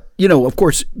 of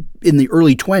course, in the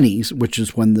early 20s, which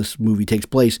is when this movie takes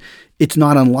place, it's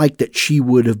not unlike that she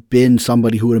would have been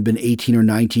somebody who would have been 18 or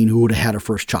 19 who would have had her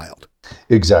first child.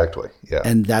 Exactly, yeah.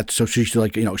 And so she's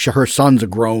like, her son's a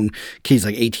grown kid. He's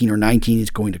like 18 or 19. He's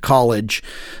going to college.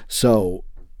 So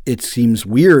it seems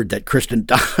weird that Kirsten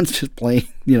Dunst is playing,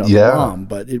 the mom,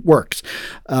 but it works.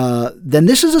 Then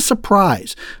this is a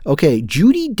surprise. Okay,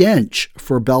 Judi Dench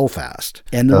for Belfast.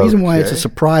 And the reason why it's a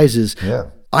surprise is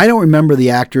I don't remember the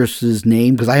actress's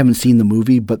name because I haven't seen the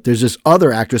movie, but there's this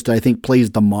other actress that I think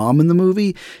plays the mom in the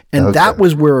movie. And that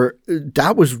was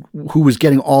who was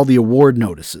getting all the award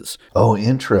notices. Oh,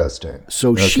 interesting.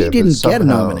 So she didn't get a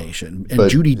nomination. And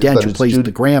Judi Dench, who plays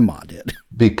the grandma, did.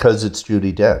 Because it's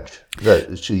Judi Dench. Because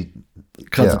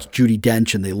it's Judi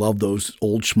Dench and they love those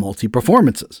old schmaltzy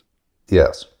performances.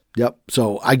 Yes. Yep.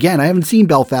 So again, I haven't seen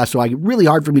Belfast, so really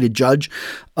hard for me to judge.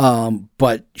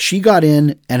 But she got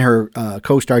in and her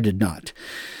co-star did not.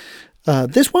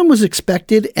 This one was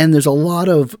expected, and there's a lot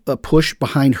of push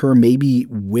behind her maybe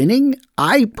winning.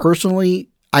 I personally,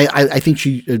 I think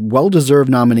she a well-deserved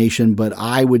nomination, but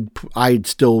I'd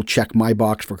still check my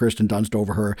box for Kirsten Dunst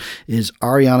over her. Is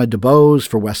Ariana DeBose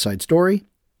for West Side Story.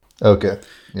 Okay.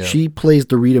 Yeah. She plays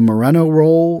the Rita Moreno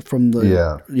role from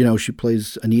she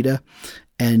plays Anita.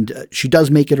 And she does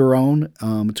make it her own.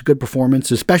 It's a good performance,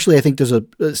 especially I think there's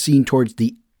a scene towards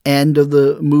the end of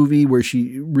the movie where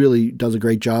she really does a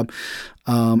great job.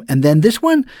 And then this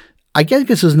one, I guess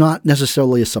this is not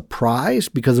necessarily a surprise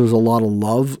because there was a lot of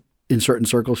love in certain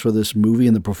circles for this movie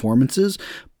and the performances,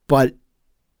 but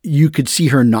you could see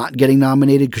her not getting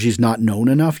nominated because she's not known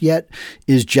enough yet,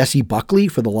 is Jessie Buckley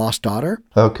for The Lost Daughter.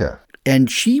 Okay. And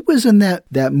she was in that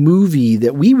movie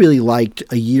that we really liked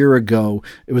a year ago.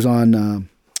 It was on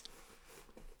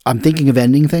I'm Thinking of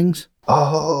Ending Things.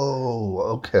 Oh,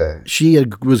 okay. She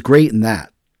was great in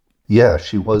that. Yeah,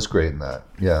 she was great in that.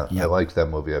 Yeah, I liked that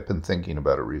movie. I've been thinking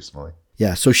about it recently.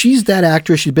 Yeah, so she's that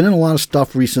actress. She's been in a lot of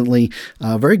stuff recently. She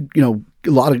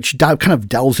kind of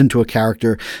delves into a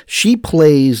character. She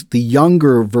plays the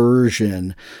younger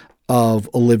version of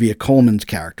Olivia Colman's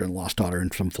character in Lost Daughter in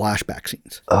some flashback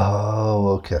scenes. Oh,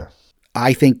 okay.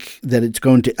 I think that it's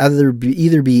going to either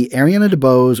be Ariana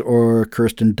DeBose or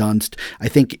Kirsten Dunst. I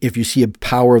think if you see a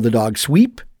Power of the Dog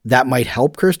sweep, that might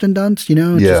help Kirsten Dunst,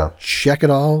 just check it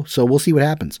all. So we'll see what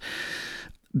happens.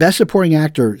 Best Supporting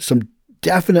Actor,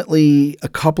 definitely a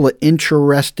couple of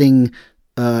interesting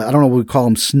I don't know what we call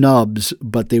them, snubs,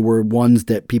 but they were ones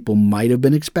that people might have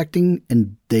been expecting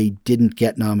and they didn't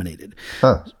get nominated.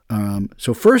 Huh.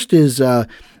 So first is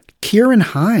Kieran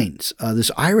Hines,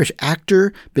 this Irish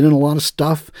actor, been in a lot of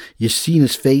stuff. You've seen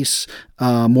his face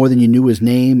more than you knew his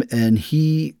name, and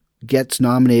he gets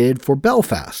nominated for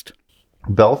Belfast.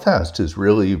 Belfast is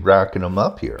really racking them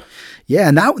up here. Yeah,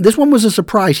 and this one was a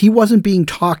surprise. He wasn't being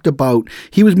talked about.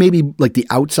 He was maybe like the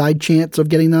outside chance of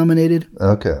getting nominated.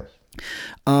 Okay.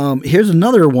 Here's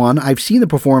another one. I've seen the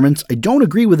performance. I don't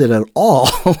agree with it at all.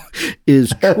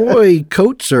 Is Troy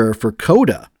Kotsur for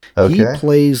Coda. Okay. He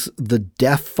plays the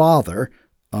deaf father,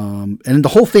 and the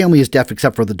whole family is deaf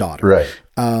except for the daughter.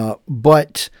 Right.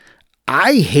 But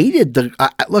I hated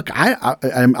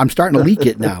I'm starting to leak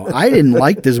it now. I didn't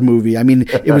like this movie. I mean,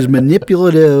 it was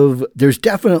manipulative. There's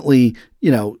definitely,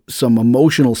 some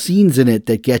emotional scenes in it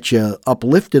that get you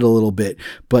uplifted a little bit.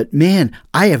 But man,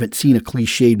 I haven't seen a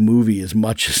cliched movie as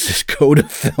much as this Coda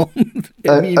film.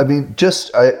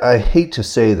 I hate to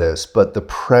say this, but the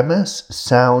premise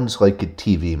sounds like a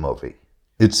TV movie.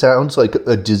 It sounds like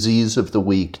a Disease of the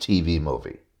Week TV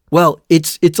movie. Well,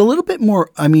 it's a little bit more,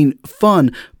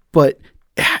 fun, but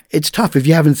it's tough if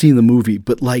you haven't seen the movie.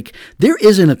 But like, there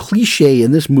isn't a cliche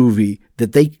in this movie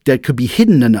that could be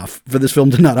hidden enough for this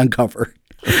film to not uncover.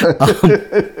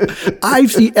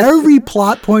 I've seen every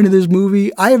plot point of this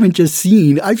movie. I've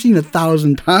seen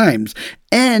 1,000 times.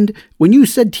 And when you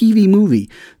said TV movie,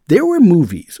 there were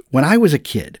movies when I was a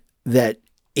kid that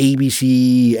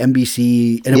ABC,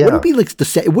 NBC, and it wouldn't be like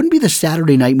it wouldn't be the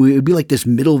Saturday night movie. It would be like this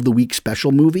middle of the week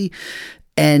special movie.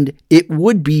 And it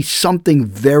would be something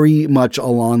very much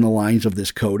along the lines of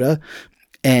this Coda.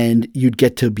 And you'd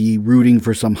get to be rooting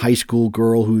for some high school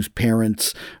girl whose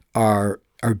parents are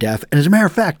deaf. And as a matter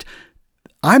of fact,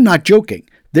 I'm not joking.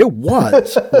 There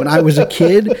was, when I was a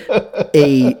kid,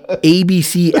 a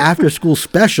ABC after school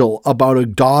special about a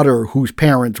daughter whose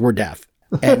parents were deaf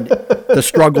and the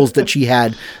struggles that she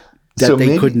had that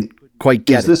they couldn't quite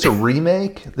get. Is this a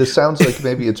remake? This sounds like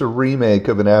maybe it's a remake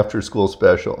of an after school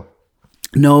special.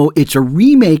 No, it's a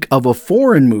remake of a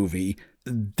foreign movie.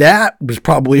 That was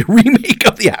probably a remake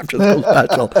of the after school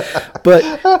special.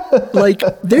 But like,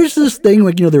 there's this thing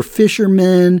like, they're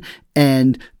fishermen.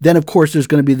 And then, of course, there's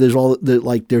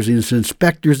these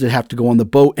inspectors that have to go on the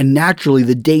boat. And naturally,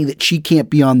 the day that she can't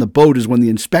be on the boat is when the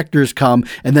inspectors come.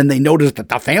 And then they notice that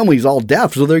the family's all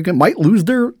deaf. So they might lose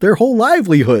their whole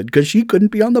livelihood because she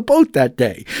couldn't be on the boat that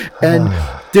day. And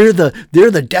they're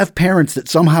the deaf parents that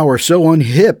somehow are so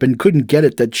unhip and couldn't get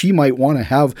it that she might want to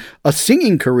have a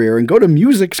singing career and go to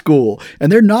music school. And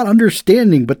they're not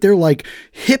understanding, but they're like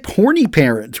hip, horny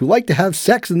parents who like to have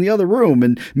sex in the other room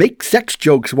and make sex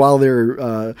jokes while they're,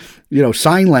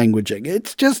 sign languaging.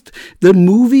 It's just, the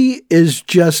movie is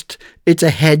just, it's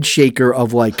a head shaker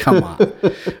of like, come on.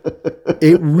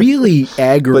 It really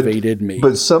aggravated me.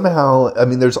 But somehow,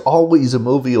 there's always a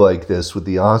movie like this with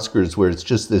the Oscars where it's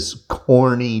just this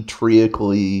corny,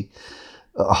 treacly,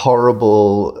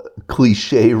 horrible,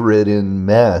 cliche-ridden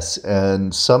mess.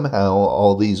 And somehow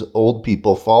all these old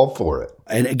people fall for it.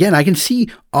 And again, I can see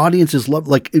audiences love,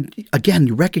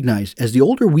 you recognize as the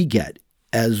older we get,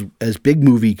 as big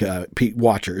movie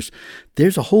watchers,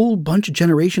 there's a whole bunch of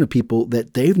generation of people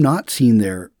that they've not seen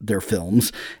their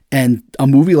films, and a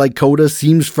movie like Coda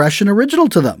seems fresh and original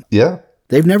to them. Yeah.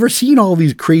 They've never seen all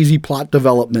these crazy plot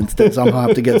developments that somehow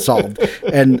have to get solved,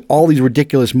 and all these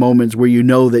ridiculous moments where you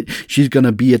know that she's going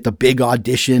to be at the big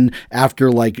audition after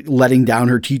like letting down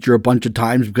her teacher a bunch of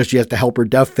times because she has to help her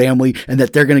deaf family, and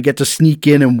that they're going to get to sneak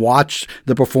in and watch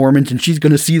the performance, and she's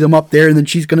going to see them up there, and then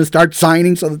she's going to start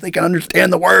signing so that they can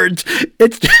understand the words.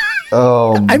 It's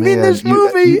oh, man. This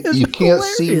movie is you can't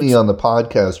hilarious. see me on the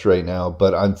podcast right now,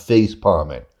 but I'm face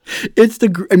palming. It's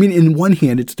in one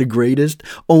hand, it's the greatest,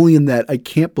 only in that I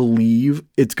can't believe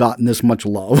it's gotten this much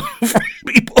love from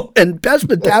people. And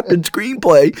best adapted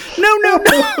screenplay.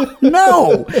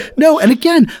 No. And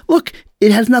again, look,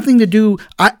 it has nothing to do.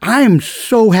 I am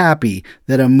so happy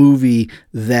that a movie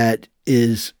that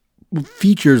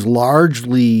features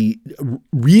largely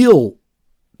real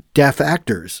deaf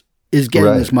actors is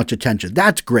getting this much attention.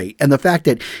 That's great. And the fact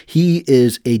that he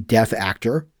is a deaf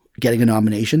actor getting a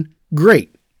nomination,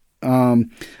 great.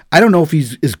 I don't know if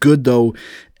he's as good though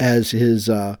as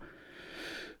his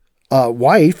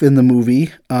wife in the movie.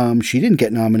 She didn't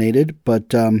get nominated,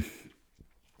 but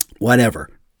whatever.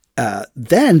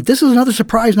 Then this is another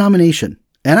surprise nomination,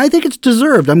 and I think it's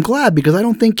deserved. I'm glad because I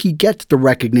don't think he gets the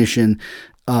recognition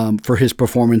for his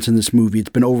performance in this movie. It's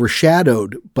been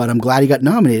overshadowed, but I'm glad he got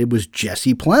nominated. It was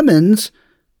Jesse Plemons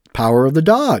Power of the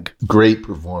Dog. Great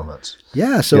performance.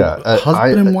 Yeah, so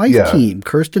husband and wife team,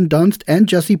 Kirsten Dunst and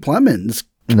Jesse Plemons,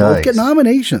 both get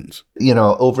nominations.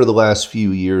 Over the last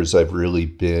few years, I've really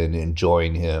been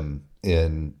enjoying him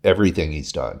in everything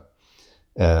he's done.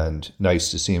 And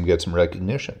nice to see him get some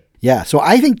recognition. Yeah, so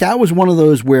I think that was one of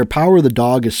those where Power of the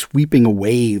Dog is sweeping a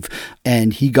wave,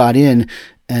 and he got in,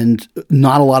 and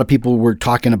not a lot of people were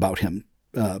talking about him.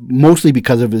 Mostly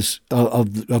because of his of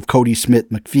Kodi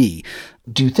Smit-McPhee.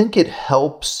 Do you think it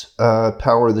helps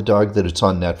Power of the Dog that it's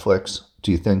on Netflix?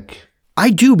 Do you think? I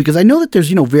do, because I know that there's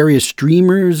various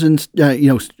streamers and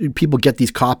people get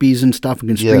these copies and stuff and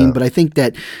can stream. But I think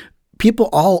that people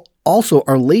also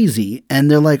are lazy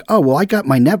and they're like, oh well, I got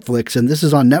my Netflix and this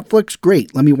is on Netflix.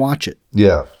 Great, let me watch it.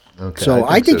 Yeah. Okay, so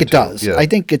I think it does. Yeah. I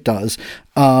think it does.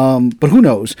 But who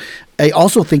knows? I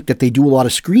also think that they do a lot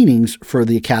of screenings for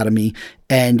the Academy,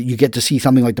 and you get to see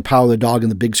something like The Power of the Dog on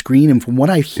the big screen. And from what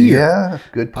I hear,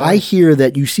 good point. I hear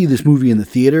that you see this movie in the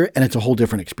theater, and it's a whole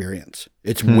different experience.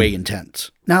 It's way intense.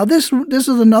 Now, this is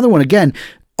another one. Again,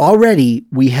 already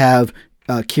we have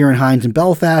Ciarán Hinds in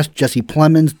Belfast, Jesse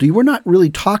Plemons. They were not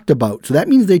really talked about. So that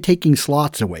means they're taking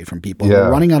slots away from people. Yeah.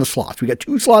 We're running out of slots. We got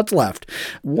 2 slots left.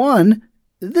 One,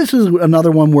 this is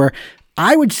another one where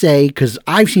I would say, because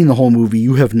I've seen the whole movie,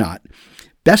 you have not.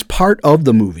 Best part of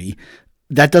the movie,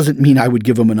 that doesn't mean I would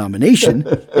give him a nomination,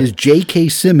 is J.K.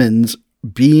 Simmons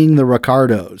being the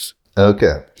Ricardos.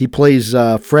 Okay. He plays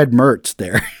Fred Mertz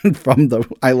there from the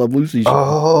I Love Lucy show.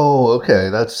 Oh, okay.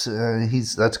 That's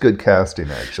good casting,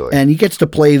 actually. And he gets to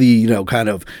play the, kind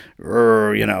of,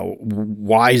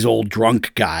 wise old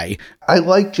drunk guy. I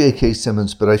like J.K.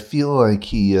 Simmons, but I feel like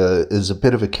he is a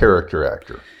bit of a character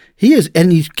actor. He is,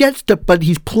 and but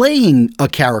he's playing a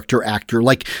character actor.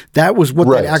 Like, that was what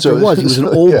that actor was. He was an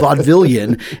old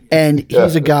vaudevillian, and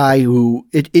he's a guy who,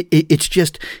 it's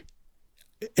just...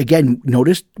 Again,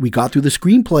 notice we got through the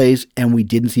screenplays and we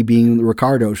didn't see being the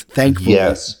Ricardos, thankfully.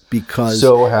 Yes. Because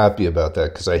so happy about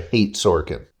that, because I hate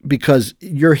Sorkin. Because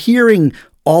you're hearing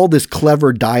all this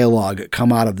clever dialogue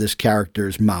come out of this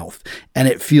character's mouth, and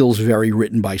it feels very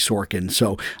written by Sorkin.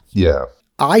 So yeah,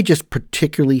 I just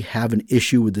particularly have an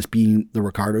issue with this being the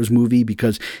Ricardos movie,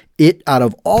 because out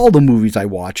of all the movies I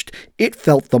watched, it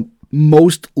felt the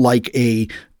most like a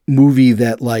movie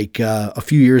that a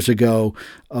few years ago,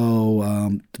 I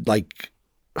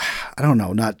don't know,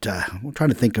 I'm trying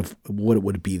to think of what it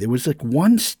would be. There was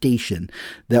one station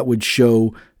that would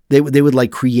show, they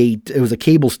would create, it was a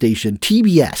cable station,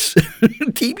 TBS.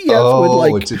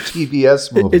 TBS it's a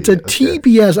TBS movie. It's a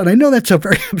TBS, and I know that's a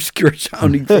very obscure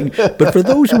sounding thing, but for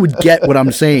those who would get what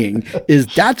I'm saying, is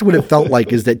that's what it felt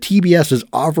like, is that TBS is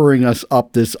offering us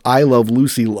up this I Love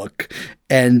Lucy look.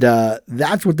 And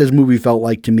that's what this movie felt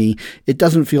like to me. It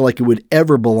doesn't feel like it would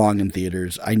ever belong in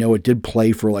theaters. I know it did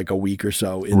play for a week or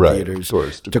so in theaters of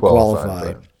course, to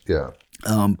qualify. Yeah.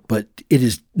 But it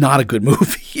is not a good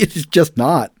movie. It is just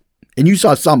not. And you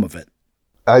saw some of it.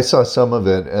 I saw some of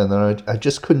it, and then I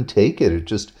just couldn't take it. It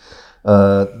just,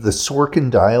 the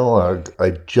Sorkin dialogue,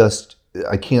 I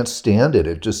can't stand it.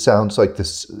 It just sounds like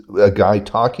a guy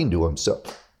talking to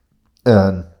himself.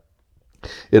 And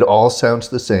it all sounds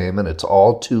the same, and it's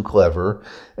all too clever,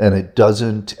 and it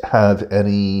doesn't have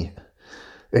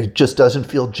it just doesn't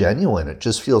feel genuine. It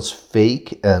just feels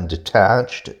fake and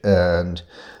detached and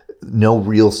no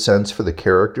real sense for the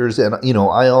characters. And,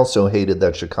 I also hated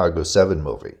that Chicago 7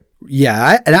 movie.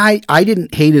 Yeah, I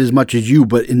didn't hate it as much as you,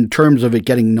 but in terms of it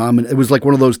getting nominated, it was like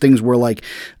one of those things where,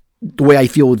 the way I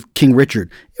feel with King Richard,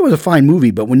 it was a fine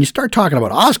movie, but when you start talking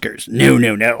about Oscars, no.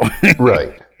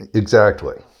 Right,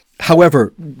 exactly.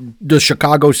 However, the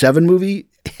Chicago 7 movie,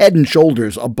 head and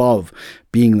shoulders above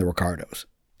being the Ricardos.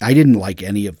 I didn't like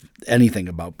anything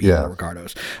about being the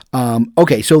Ricardos.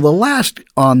 Okay, so the last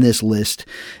on this list,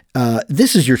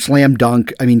 this is your slam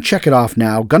dunk. I mean, check it off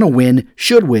now. Gonna win,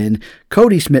 should win.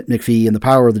 Kodi Smit-McPhee and The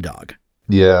Power of the Dog.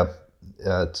 Yeah,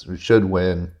 it should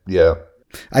win. Yeah.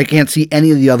 I can't see any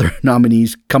of the other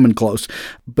nominees coming close.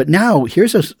 But now,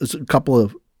 here's a couple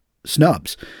of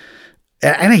snubs.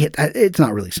 And it's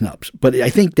not really snubs, but I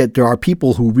think that there are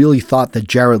people who really thought that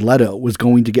Jared Leto was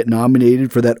going to get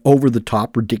nominated for that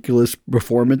over-the-top ridiculous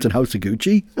performance in House of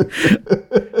Gucci.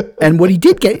 And what he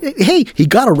did get, he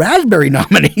got a Raspberry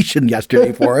nomination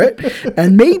yesterday for it.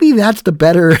 And maybe that's the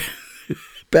better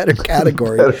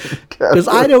category. Because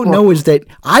I don't know, is that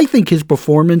I think his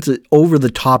performance is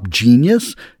over-the-top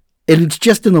genius. And it's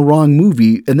just in the wrong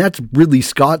movie. And that's Ridley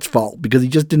Scott's fault, because he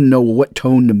just didn't know what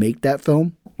tone to make that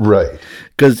film. Right.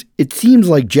 Because it seems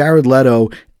like Jared Leto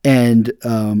and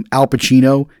Al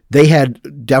Pacino, they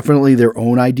had definitely their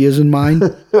own ideas in mind.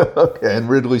 Okay. And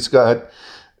Ridley Scott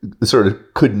sort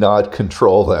of could not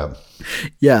control them.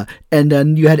 Yeah. And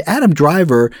then you had Adam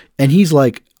Driver, and he's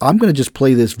like, I'm going to just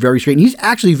play this very straight. And he's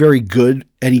actually very good,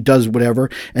 and he does whatever.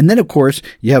 And then, of course,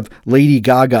 you have Lady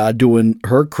Gaga doing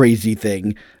her crazy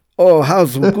thing. Oh,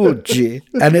 how's Gucci?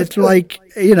 And it's like,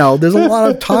 there's a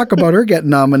lot of talk about her getting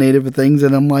nominated for things.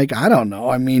 And I'm like, I don't know.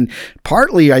 I mean,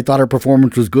 partly I thought her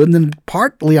performance was good. And then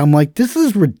partly I'm like, this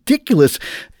is ridiculous.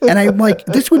 And I'm like,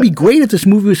 this would be great if this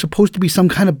movie was supposed to be some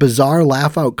kind of bizarre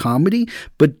laugh out comedy.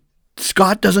 But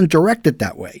Scott doesn't direct it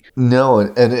that way. No,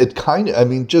 and it kind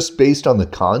of, just based on the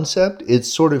concept, it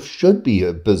sort of should be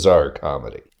a bizarre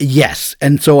comedy. Yes.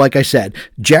 And so, like I said,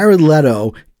 Jared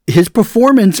Leto, his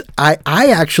performance, I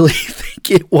actually think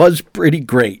it was pretty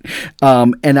great.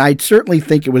 And I certainly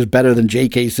think it was better than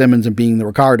J.K. Simmons and Being the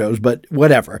Ricardos, but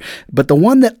whatever. But the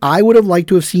one that I would have liked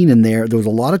to have seen in there was a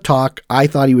lot of talk. I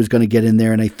thought he was going to get in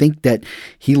there, and I think that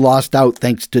he lost out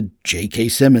thanks to J.K.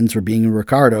 Simmons for Being the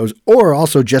Ricardos, or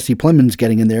also Jesse Plemons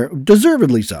getting in there,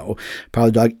 deservedly so,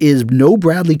 probably, Dog, is no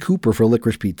Bradley Cooper for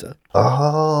Licorice Pizza.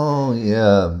 Oh,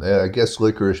 yeah. I guess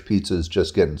Licorice Pizza is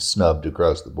just getting snubbed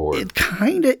across the board. It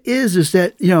kind of is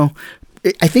that,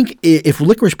 I think if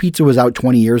Licorice Pizza was out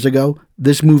 20 years ago,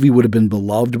 this movie would have been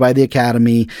beloved by the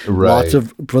Academy. Right. Lots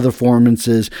of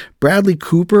performances. Bradley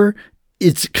Cooper,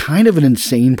 it's kind of an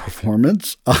insane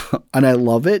performance, and I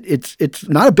love it. It's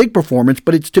not a big performance,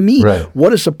 but it's, to me, right,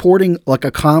 what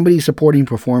a comedy supporting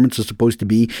performance is supposed to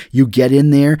be. You get in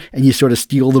there and you sort of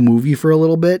steal the movie for a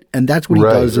little bit, and that's what he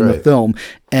does in the film.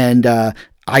 And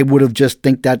I would have just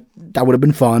think that would have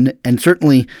been fun. And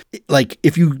certainly, like,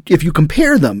 if you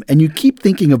compare them and you keep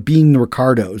thinking of Being the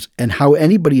Ricardos and how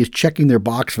anybody is checking their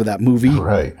box for that movie,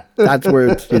 right, that's where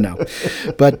it's,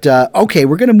 But, okay,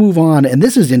 we're going to move on. And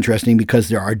this is interesting because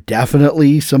there are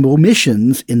definitely some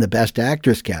omissions in the Best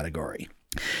Actress category.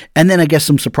 And then I guess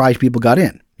some surprise people got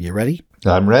in. You ready?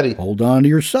 I'm ready. Hold on to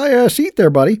your seat there,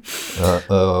 buddy.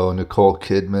 Nicole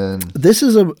Kidman. This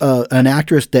is an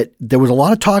actress that there was a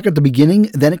lot of talk at the beginning,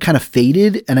 then it kind of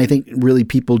faded, and I think really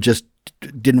people just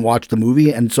didn't watch the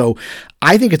movie, and so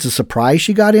I think it's a surprise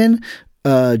she got in.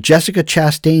 Jessica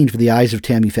Chastain for The Eyes of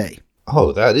Tammy Faye.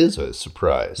 Oh, that is a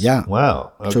surprise. Yeah.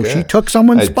 Wow. Okay. So she took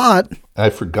someone's spot. I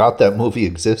forgot that movie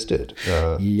existed.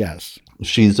 Yes.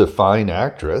 She's a fine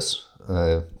actress.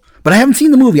 But I haven't seen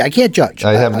the movie. I can't judge.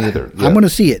 I haven't either. Yeah. I'm going to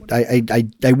see it.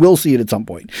 I will see it at some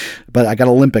point. But I got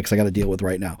Olympics I got to deal with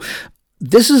right now.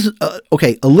 This is,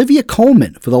 okay, Olivia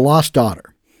Colman for The Lost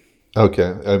Daughter.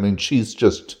 Okay. She's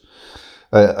just,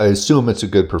 I assume it's a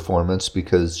good performance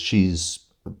because she's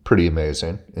pretty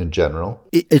amazing in general.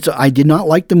 I did not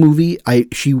like the movie.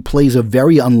 She plays a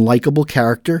very unlikable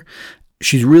character.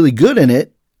 She's really good in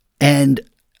it. And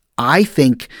I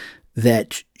think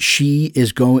that she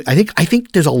is going, I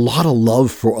think there's a lot of love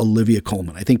for Olivia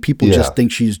Colman. I think people just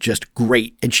think she's just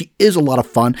great, and she is a lot of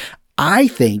fun. I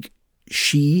think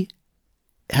she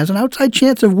has an outside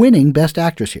chance of winning Best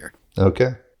Actress here.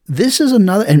 Okay. This is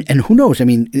another, and who knows?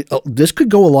 This could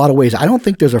go a lot of ways. I don't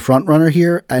think there's a front runner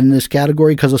here in this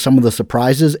category because of some of the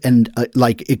surprises, and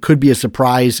it could be a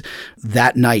surprise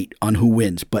that night on who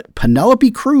wins. But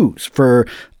Penelope Cruz for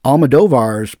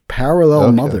Almodovar's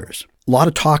Parallel Mothers. A lot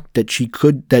of talk that she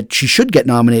should get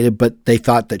nominated, but they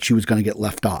thought that she was going to get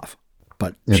left off.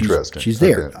 But she's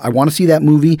there. Okay. I want to see that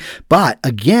movie. But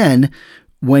again,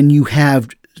 when you have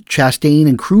Chastain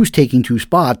and Cruz taking 2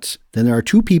 spots, then there are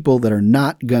 2 people that are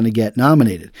not going to get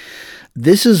nominated.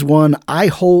 This is one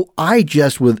I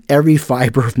just, with every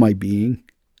fiber of my being,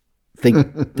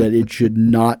 think that it should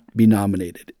not be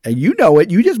nominated. And you know it.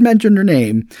 You just mentioned her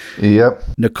name. Yep.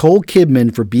 Nicole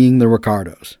Kidman for Being the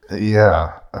Ricardos.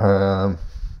 Yeah. The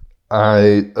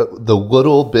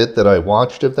little bit that I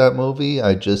watched of that movie,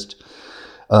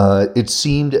 it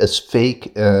seemed as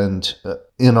fake and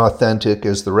inauthentic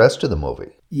as the rest of the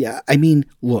movie. Yeah,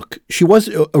 look, she was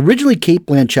originally Cate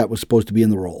Blanchett was supposed to be in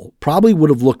the role. Probably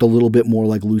would have looked a little bit more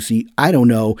like Lucy. I don't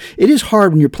know. It is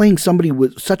hard when you're playing somebody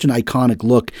with such an iconic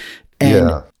look.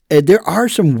 And there are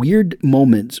some weird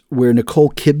moments where Nicole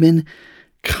Kidman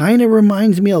kind of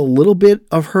reminds me a little bit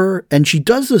of her. And she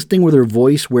does this thing with her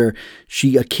voice where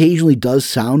she occasionally does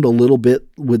sound a little bit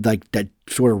with like that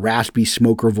sort of raspy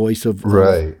smoker voice of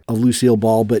Lucille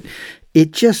Ball. But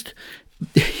it just,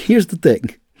 here's the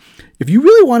thing. If you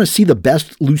really want to see the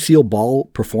best Lucille Ball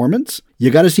performance,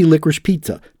 you got to see Licorice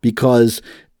Pizza, because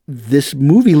this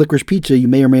movie, Licorice Pizza, you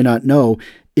may or may not know,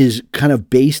 is kind of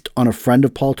based on a friend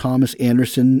of Paul Thomas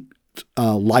Anderson's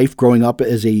life growing up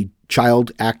as a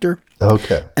child actor.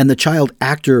 Okay. And the child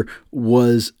actor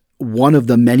was one of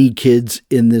the many kids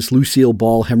in this Lucille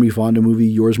Ball, Henry Fonda movie,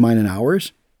 Yours, Mine, and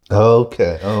Ours.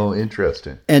 Okay. Oh,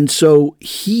 interesting. And so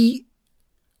he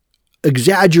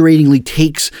exaggeratingly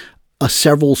takes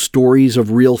several stories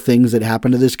of real things that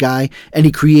happened to this guy, and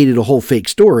he created a whole fake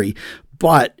story.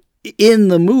 But in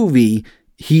the movie,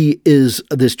 he is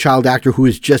this child actor who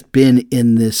has just been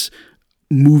in this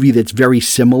movie that's very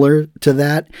similar to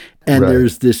that. And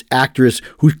there's this actress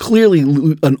who's clearly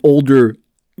an older,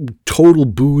 total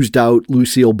boozed out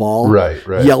Lucille Ball,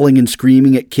 yelling and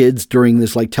screaming at kids during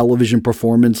this like television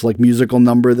performance, like musical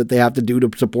number that they have to do to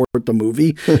support the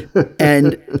movie.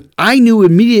 And I knew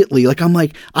immediately, like, I'm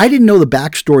like, I didn't know the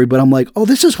backstory, but I'm like, oh,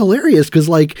 this is hilarious. Cause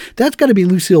like, that's gotta be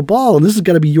Lucille Ball and this has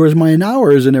gotta be Yours, Mine,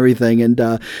 Ours and everything.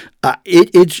 And,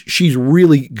 she's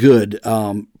really good,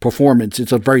 performance.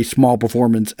 It's a very small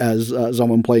performance as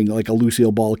someone playing like a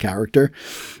Lucille Ball character.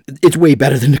 It's way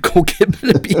better than Nicole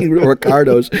Kidman being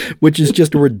Ricardo's, which is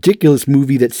just a ridiculous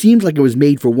movie that seems like it was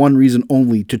made for one reason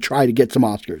only, to try to get some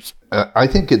Oscars. I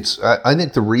think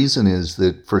the reason is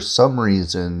that for some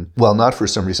reason, well, not for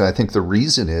some reason, I think the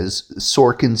reason is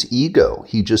Sorkin's ego.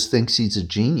 He just thinks he's a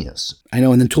genius. I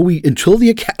know, and until the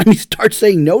Academy starts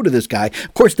saying no to this guy,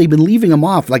 of course, they've been leaving him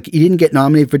off. Like, he didn't get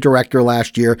nominated for director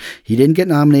last year. He didn't get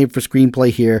nominated for screenplay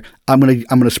here. I'm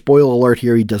gonna spoil alert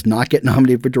here. He does not get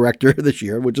nominated for director this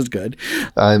year, which is good.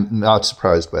 I'm not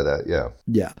surprised by that. Yeah.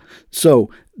 Yeah. So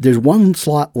there's one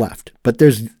slot left, but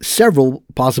there's several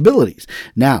possibilities.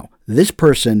 Now, this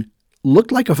person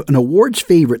looked like an awards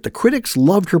favorite. The critics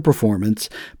loved her performance,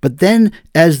 but then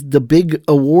as the big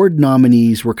award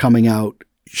nominees were coming out,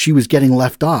 she was getting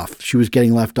left off. She was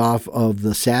getting left off of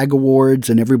the SAG Awards,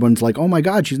 and everyone's like, oh my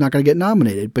God, she's not going to get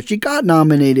nominated. But she got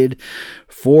nominated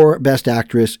for Best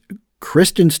Actress,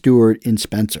 Kristen Stewart in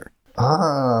Spencer.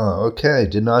 Ah, okay.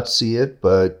 Did not see it,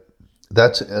 but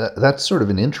that's sort of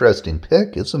an interesting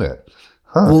pick, isn't it?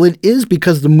 Huh. Well, it is,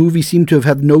 because the movie seemed to have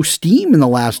had no steam in the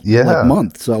last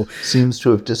month. So seems to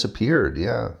have disappeared.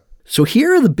 Yeah. So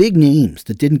here are the big names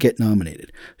that didn't get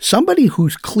nominated. Somebody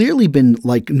who's clearly been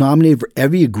like nominated for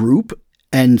every group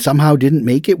and somehow didn't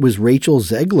make it was Rachel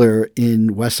Zegler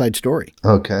in West Side Story.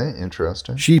 Okay,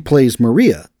 interesting. She plays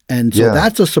Maria, and so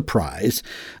that's a surprise.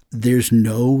 There's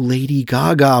no Lady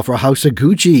Gaga for House of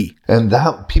Gucci. And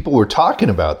that people were talking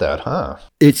about that, huh?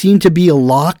 It seemed to be a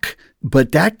lock.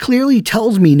 But that clearly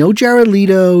tells me no Jared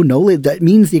Leto, that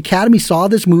means the Academy saw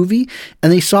this movie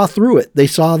and they saw through it. They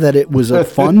saw that it was a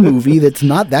fun movie that's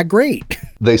not that great.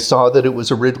 They saw that it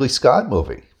was a Ridley Scott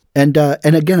movie. And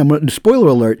again, I'm going to spoiler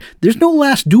alert. There's no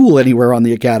Last Duel anywhere on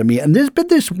the Academy. And there's been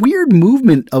this weird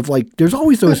movement of like, there's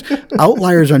always those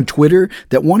outliers on Twitter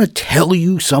that want to tell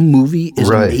you some movie is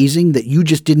amazing that you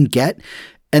just didn't get.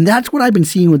 And that's what I've been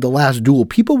seeing with The Last Duel.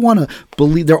 People want to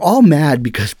believe, they're all mad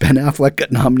because Ben Affleck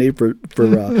got nominated for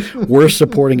Worst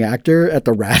Supporting Actor at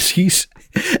the Razzies.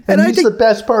 And he's the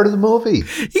best part of the movie.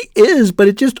 He is, but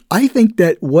I think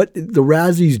that what the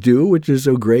Razzies do, which is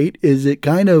so great, is it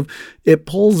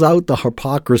pulls out the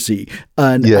hypocrisy.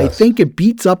 And I think it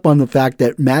beats up on the fact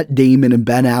that Matt Damon and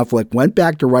Ben Affleck went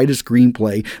back to write a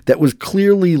screenplay that was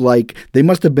clearly like, they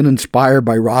must have been inspired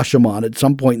by Rashomon at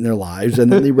some point in their lives.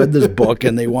 And then they read this book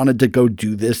and they wanted to go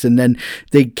do this. And then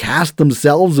they cast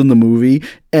themselves in the movie.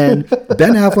 And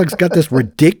Ben Affleck's got this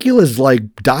ridiculous,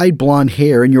 like, dyed blonde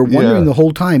hair, and you're wondering the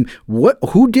whole time,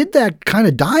 who did that kind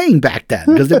of dyeing back then?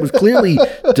 Because it was clearly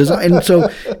designed. And so,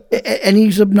 and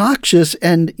he's obnoxious,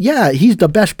 and he's the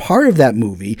best part of that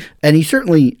movie. And he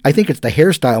certainly, I think it's the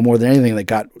hairstyle more than anything that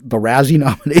got the Razzie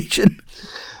nomination.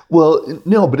 Well,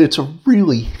 no, but it's a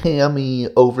really hammy,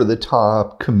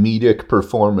 over-the-top, comedic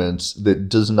performance that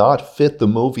does not fit the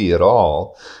movie at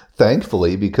all.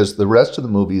 Thankfully, because the rest of the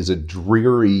movie is a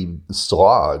dreary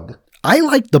slog. I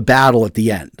liked the battle at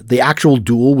the end. The actual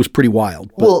duel was pretty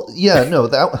wild. But.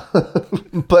 Well,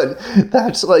 but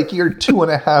that's like you're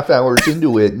 2.5 hours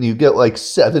into it and you get like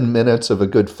 7 minutes of a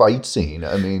good fight scene.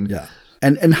 I mean,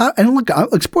 And look,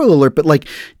 spoiler alert, but like,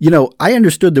 I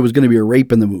understood there was going to be a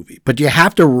rape in the movie, but do you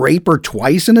have to rape her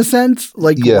twice in a sense?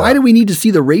 Like, why do we need to see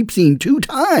the rape scene 2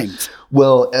 times?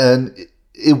 Well, and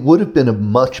it would have been a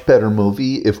much better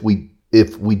movie if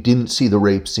we didn't see the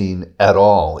rape scene at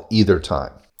all either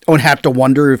time. Oh, and have to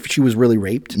wonder if she was really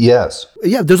raped? Yes.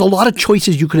 Yeah, there's a lot of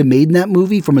choices you could have made in that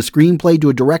movie from a screenplay to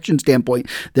a direction standpoint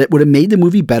that would have made the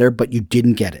movie better, but you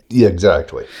didn't get it. Yeah,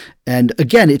 exactly. And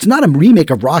again, it's not a remake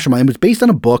of Rashomon. It was based on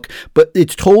a book, but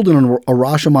it's told in a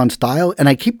Rashomon style. And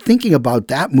I keep thinking about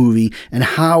that movie and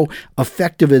how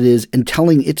effective it is in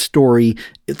telling its story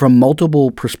from multiple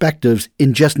perspectives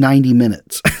in just 90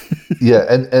 minutes. Yeah,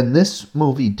 and this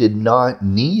movie did not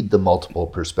need the multiple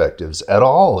perspectives at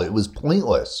all. It was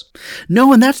pointless.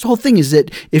 No, and that's the whole thing is that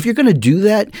if you're going to do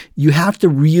that, you have to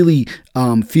really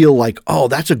feel like, oh,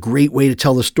 that's a great way to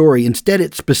tell the story. Instead,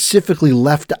 it specifically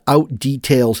left out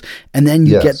details, and then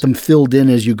you get them filled in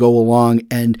as you go along.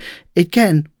 And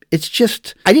it's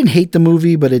just, I didn't hate the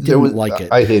movie, but it didn't like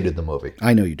it. I hated the movie.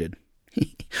 I know you did.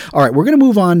 All right, we're going to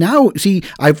move on now. See,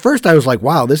 first I was like,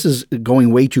 wow, this is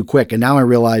going way too quick. And now I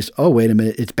realize, oh, wait a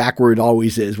minute, it's back where it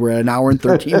always is. We're at an hour and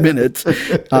 13 minutes.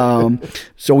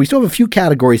 So we still have a few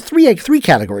categories, three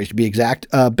categories to be exact.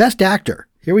 Best actor.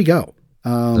 Here we go.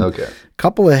 Okay.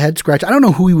 Couple of head scratch. I don't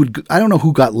know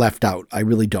who got left out. I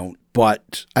really don't.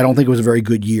 But I don't think it was a very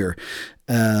good year.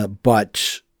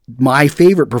 But my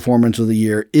favorite performance of the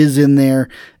year is in there.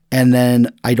 And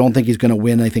then I don't think he's going to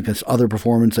win. I think this other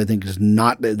performance I think is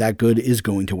not that good is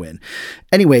going to win.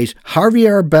 Anyways,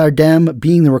 Javier Bardem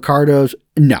being the Ricardos.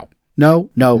 No. He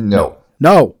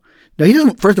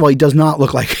doesn't. First of all, he does not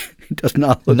look like. He does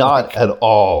not look not at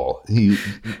all.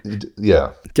 Desi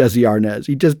Arnaz.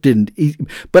 He just didn't.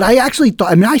 But I actually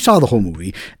thought. I mean, I saw the whole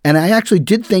movie, and I actually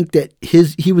did think that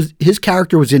his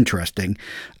character was interesting.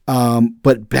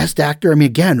 But best actor, I mean,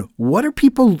 again, what are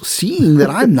people seeing that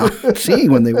I'm not seeing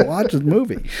when they watch this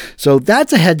movie? So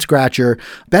that's a head scratcher.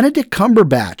 Benedict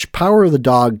Cumberbatch, Power of the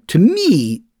Dog, to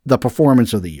me, the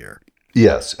performance of the year.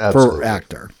 Yes, absolutely. For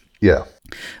actor. Yeah.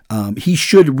 He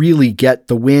should really get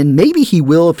the win. Maybe he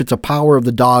will if it's a Power of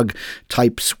the Dog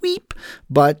type sweep,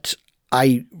 but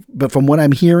from what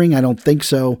I'm hearing, I don't think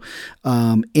so.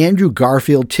 Andrew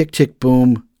Garfield, Tick, Tick,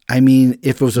 Boom. I mean,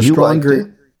 if it was a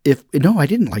stronger... No, I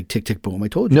didn't like Tick, Tick, Boom. I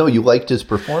told you. No, you liked his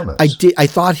performance. I did. I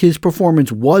thought his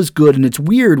performance was good, and it's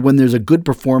weird when there's a good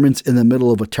performance in the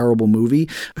middle of a terrible movie.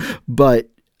 But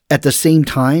at the same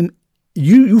time,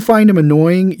 you find him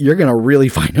annoying, you're going to really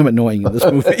find him annoying in this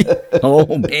movie.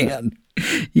 Oh, man.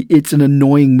 It's an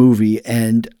annoying movie.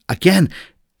 And again,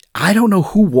 I don't know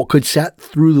who could sat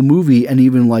through the movie and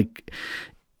even like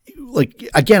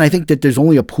again, I think that there's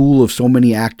only a pool of so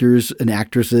many actors and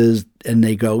actresses, and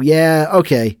they go, yeah,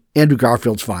 okay, Andrew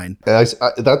Garfield's fine.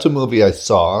 That's a movie I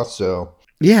saw, so.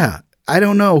 Yeah, I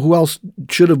don't know who else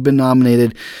should have been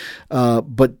nominated.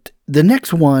 But the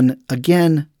next one,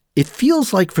 again, it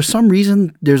feels like for some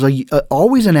reason there's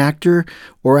always an actor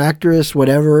or actress,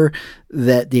 whatever,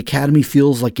 that the Academy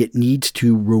feels like it needs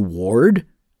to reward.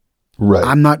 Right.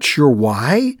 I'm not sure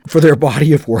why for their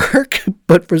body of work,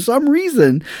 but for some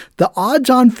reason, the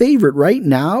odds-on favorite right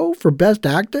now for Best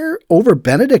Actor over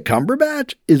Benedict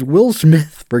Cumberbatch is Will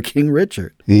Smith for King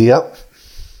Richard. Yep.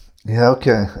 Yeah,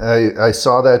 okay. I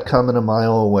saw that coming a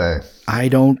mile away. I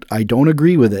don't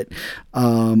agree with it.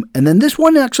 And then this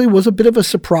one actually was a bit of a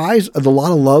surprise. A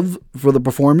lot of love for the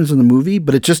performance in the movie,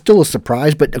 but it's just still a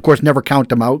surprise. But of course, never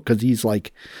count him out because he's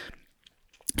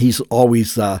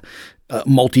always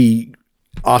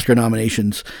multi-Oscar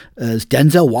nominations as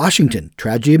Denzel Washington,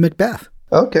 Tragedy of Macbeth.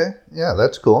 Okay. Yeah,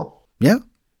 that's cool. Yeah.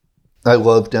 I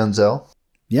love Denzel.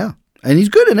 Yeah. And he's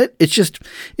good in it. It's just,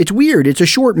 it's weird. It's a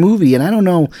short movie, and I don't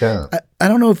know. Yeah. I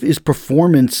don't know if his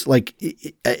performance, like,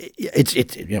 it's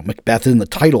Macbeth in the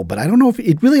title, but I don't know if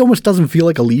it really almost doesn't feel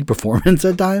like a lead performance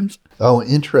at times. Oh,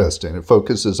 interesting. It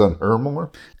focuses on her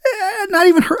more? Not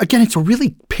even her. Again, it's a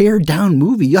really pared down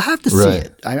movie. You'll have to see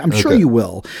it. I'm sure you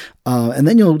will. And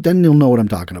then you'll know what I'm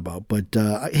talking about. But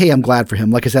hey, I'm glad for him.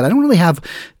 Like I said, I don't really have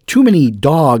too many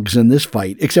dogs in this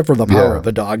fight, except for the Power of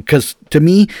the Dog. Because to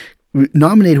me,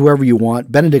 nominate whoever you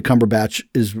want. Benedict Cumberbatch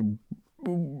is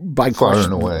by far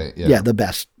and away, the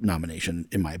best nomination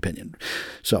in my opinion.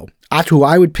 So that's who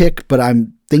I would pick, but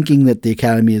I'm thinking that the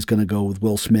Academy is going to go with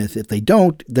Will Smith. If they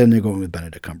don't, then they're going with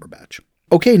Benedict Cumberbatch.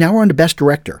 Okay, now we're on to Best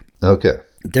Director. Okay.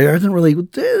 There isn't really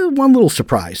one little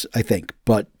surprise, I think,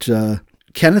 but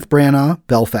Kenneth Branagh,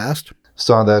 Belfast.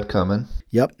 Saw that coming.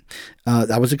 Yep,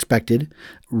 that was expected.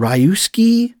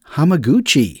 Ryusuke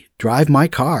Hamaguchi, Drive My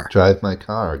Car. Drive My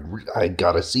Car. I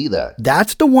gotta see that.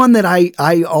 That's the one that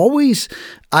I always,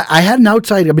 I had an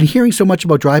outside, I've been hearing so much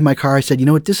about Drive My Car. I said, you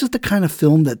know what, this is the kind of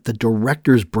film that the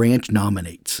director's branch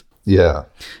nominates. Yeah.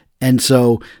 And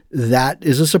so that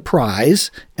is a surprise,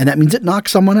 and that means it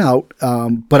knocks someone out.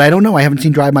 But I don't know. I haven't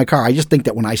seen Drive My Car. I just think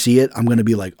that when I see it, I'm going to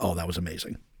be like, oh, that was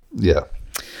amazing. Yeah.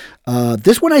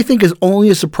 This one I think is only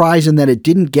a surprise in that it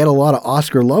didn't get a lot of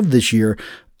Oscar love this year.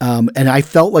 And I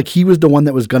felt like he was the one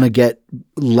that was going to get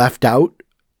left out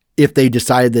if they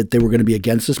decided that they were going to be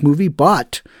against this movie.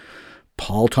 But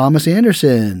Paul Thomas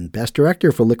Anderson, Best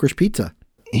Director for Licorice Pizza.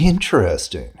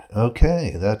 Interesting.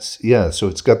 Okay. So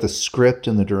it's got the script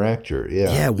and the director.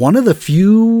 Yeah. Yeah. One of the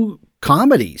few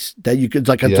comedies that you could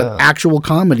it's an actual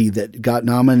comedy that got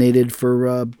nominated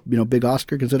for big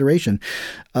Oscar consideration.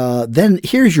 Then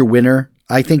here's your winner.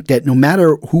 I think that no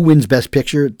matter who wins Best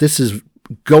Picture, this is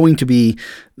going to be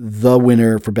the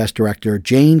winner for Best Director.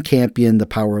 Jane Campion, The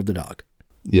Power of the Dog.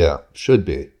 Yeah, should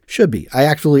be. Should be.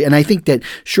 And I think that,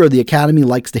 sure, the Academy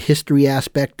likes the history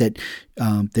aspect, that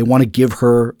they want to give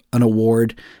her an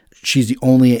award. She's the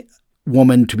only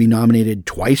woman to be nominated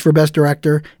twice for Best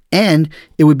Director, and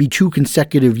it would be 2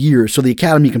 consecutive years. So the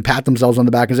Academy can pat themselves on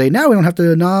the back and say, now we don't have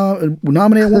to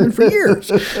nominate a woman for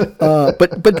years.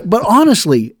 But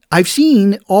honestly, I've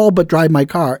seen all but Drive My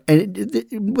Car, and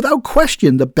without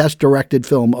question, the best directed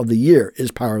film of the year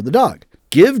is Power of the Dog.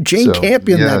 Give Jane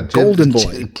Campion that golden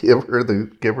boy. Give her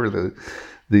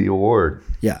the award.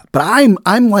 Yeah, but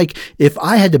I'm like, if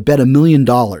I had to bet $1 million,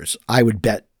 I would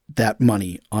bet that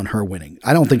money on her winning.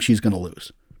 I don't think she's going to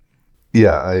lose.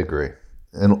 Yeah, I agree.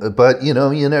 But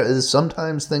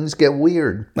sometimes things get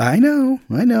weird. I know,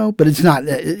 but it's not.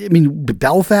 I mean,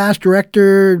 Belfast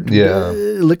director,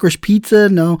 Licorice Pizza.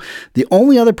 No, the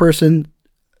only other person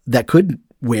that could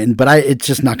win, but it's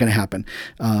just not going to happen.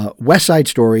 West Side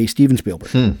Story, Steven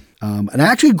Spielberg. And I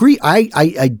actually agree.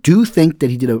 I do think that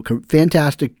he did a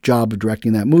fantastic job of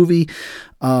directing that movie.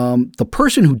 The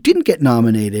person who didn't get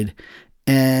nominated,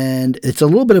 and it's a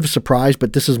little bit of a surprise,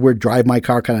 but this is where Drive My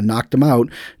Car kind of knocked him out.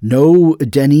 No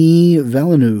Denis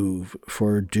Villeneuve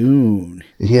for Dune.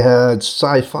 Yeah, it's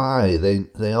sci-fi.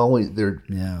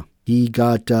 Yeah. He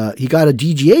got a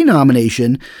DGA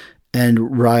nomination.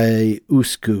 And Rai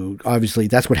Usku, obviously,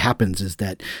 that's what happens, is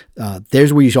that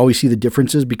there's where you always see the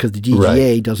differences, because the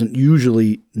DGA doesn't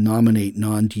usually nominate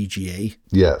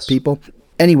non-DGA people.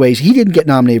 Anyways, he didn't get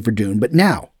nominated for Dune, but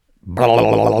now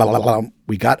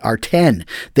we got our 10.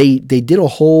 They did a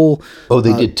whole... Oh,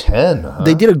 they did 10, huh?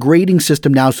 They did a grading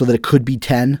system now so that it could be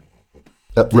 10.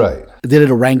 Right. They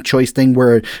did a ranked choice thing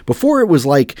where before it was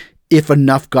like, if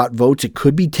enough got votes, it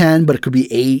could be 10, but it could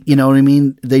be 8. You know what I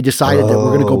mean? They decided that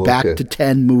we're going to go back to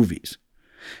 10 movies.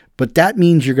 But that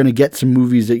means you're going to get some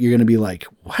movies that you're going to be like,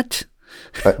 what?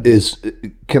 I'm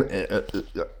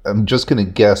just going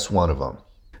to guess one of them.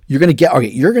 You're going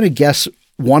to guess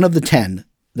one of the 10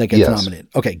 that gets nominated.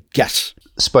 Okay, guess.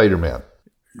 Spider-Man.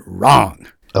 Wrong.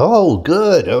 Oh,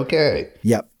 good. Okay.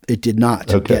 Yep, it did not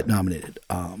get nominated.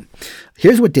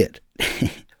 Here's what did.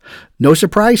 No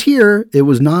surprise here. It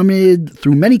was nominated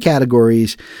through many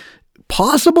categories.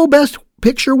 Possible Best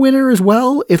Picture winner as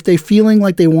well, if they're feeling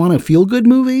like they want a feel-good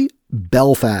movie,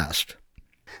 Belfast.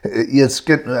 It's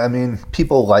good. I mean,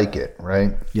 people like it,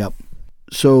 right? Yep.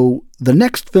 So the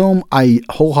next film, I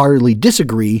wholeheartedly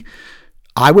disagree.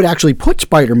 I would actually put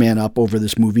Spider-Man up over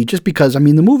this movie just because, I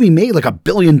mean, the movie made like $1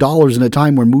 billion in a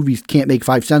time when movies can't make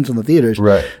 5 cents in the theaters.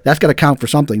 Right. That's got to count for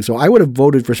something. So I would have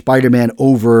voted for Spider-Man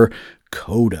over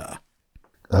Coda.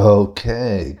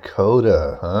 Okay,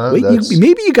 Coda, huh? Wait,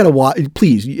 maybe you got to watch,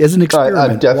 please, as an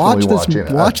experiment. I'm definitely watching it.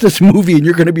 Watch this movie and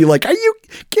you're going to be like, are you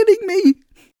kidding me?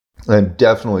 I'm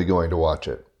definitely going to watch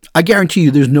it. I guarantee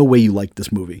you there's no way you like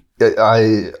this movie.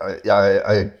 I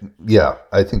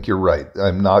think you're right.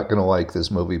 I'm not going to like this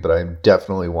movie, but I'm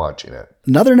definitely watching it.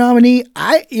 Another nominee,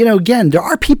 again, there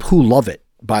are people who love it,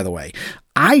 by the way.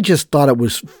 I just thought it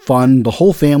was fun. The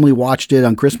whole family watched it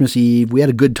on Christmas Eve. We had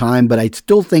a good time, but I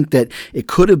still think that it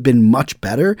could have been much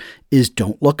better, is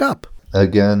Don't Look Up.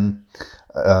 Again,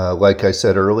 like I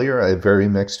said earlier, I have very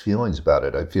mixed feelings about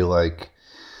it. I feel like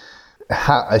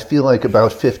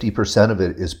about 50% of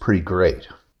it is pretty great.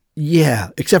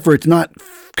 Yeah, except for it's not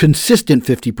consistent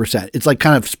 50%. It's like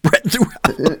kind of spread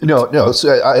throughout. No.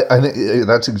 So I think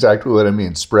that's exactly what I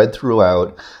mean. Spread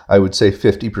throughout. I would say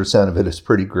 50% of it is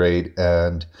pretty great,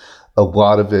 and a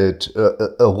lot of it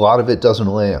doesn't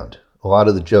land. A lot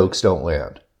of the jokes don't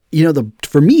land.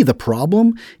 For me, the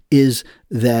problem is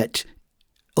that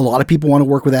a lot of people want to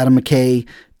work with Adam McKay.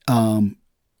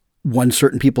 When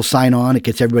certain people sign on, it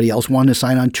gets everybody else wanting to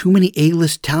sign on. Too many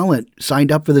A-list talent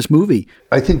signed up for this movie.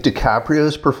 I think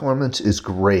DiCaprio's performance is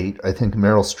great. I think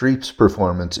Meryl Streep's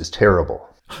performance is terrible.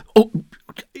 Oh,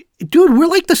 dude, we're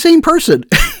like the same person.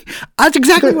 That's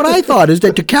exactly what I thought, is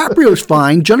that DiCaprio's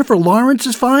fine, Jennifer Lawrence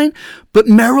is fine, but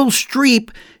Meryl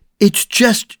Streep, it's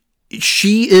just...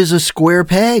 she is a square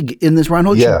peg in this round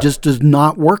hole. Yeah. She just does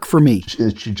not work for me.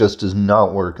 She just does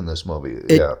not work in this movie.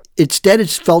 Instead,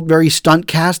 it's felt very stunt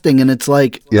casting, and it's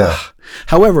like, yeah. Ugh.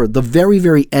 However, the very,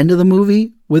 very end of the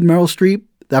movie with Meryl Streep,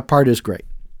 that part is great.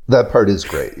 That part is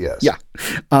great, yes. Yeah.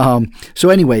 So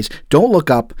anyways, Don't Look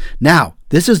Up. Now,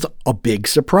 this is a big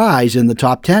surprise in the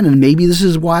top 10, and maybe this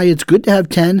is why it's good to have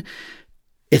 10.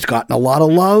 It's gotten a lot of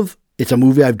love. It's a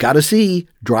movie I've got to see.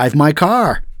 Drive My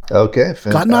Car. Okay,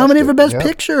 fantastic. Got nominated for Best Yeah.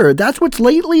 Picture. That's what's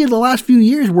lately in the last few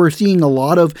years we're seeing a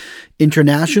lot of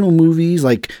international movies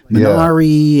like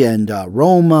Minari and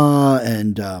Roma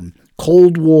and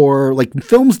Cold War, like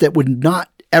films that would not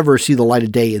ever see the light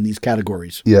of day in these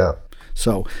categories. Yeah.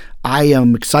 So I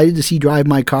am excited to see Drive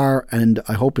My Car, and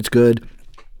I hope it's good.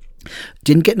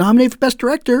 Didn't get nominated for Best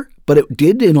Director, but it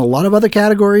did in a lot of other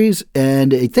categories,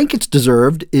 and I think it's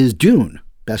deserved, is Dune,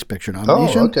 Best Picture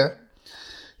nomination. Oh, okay.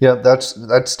 Yeah,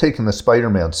 that's taking the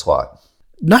Spider-Man slot.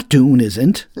 Not Dune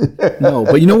isn't. No,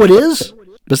 but you know what is?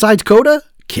 Besides Coda?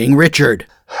 King Richard.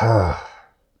 I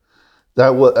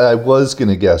was going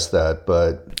to guess that,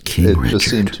 but King Richard.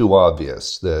 Just seemed too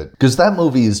obvious that because that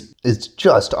movie is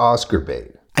just Oscar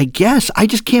bait. I guess. I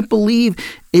just can't believe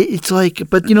it's like,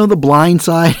 but you know, The Blind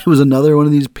Side was another one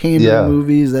of these pandering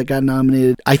movies that got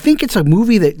nominated. I think it's a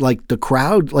movie that like the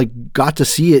crowd like got to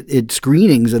see it at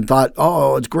screenings and thought,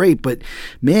 oh, it's great. But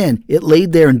man, it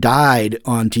laid there and died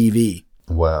on TV.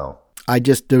 Wow.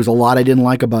 There's a lot I didn't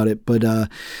like about it, but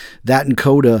that and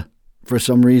Coda, for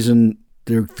some reason,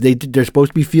 they're supposed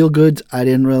to be feel goods. I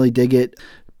didn't really dig it,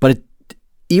 but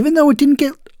even though it didn't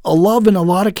get a love in a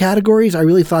lot of categories, I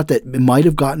really thought that it might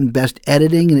have gotten Best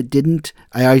Editing, and it didn't.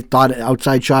 I thought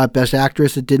Outside Shot, Best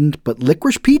Actress, it didn't. But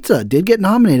Licorice Pizza did get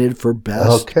nominated for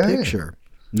Best Picture.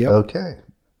 Yep. Okay.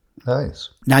 Nice.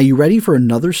 Now, you ready for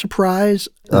another surprise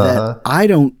that I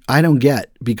don't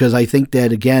get, because I think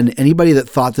that, again, anybody that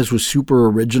thought this was super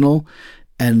original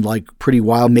and like pretty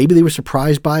wild, maybe they were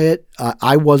surprised by it.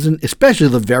 I wasn't, especially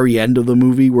the very end of the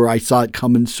movie where I saw it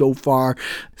coming so far,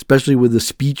 especially with the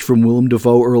speech from Willem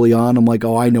Dafoe early on. I'm like,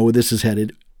 oh, I know where this is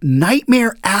headed.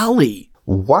 Nightmare Alley.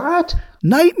 What?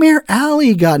 Nightmare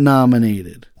Alley got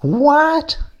nominated.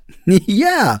 What?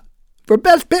 Yeah, for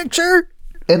Best Picture.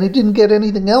 And it didn't get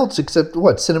anything else except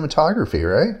what? Cinematography,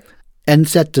 right? And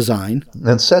set design.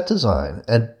 And set design.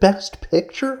 And Best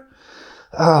Picture?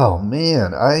 Oh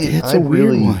man, It's a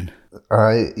weird one.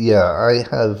 I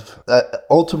have.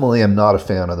 Ultimately, I'm not a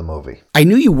fan of the movie. I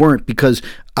knew you weren't, because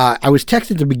I was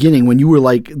texted at the beginning when you were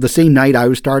like the same night I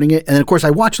was starting it, and then of course I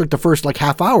watched like the first like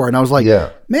half hour, and I was like,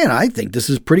 man, I think this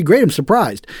is pretty great. I'm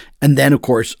surprised. And then of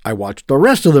course I watched the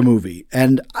rest of the movie,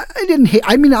 and I didn't hate.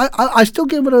 I mean, I still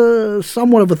give it a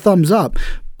somewhat of a thumbs up,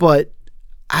 but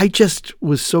I just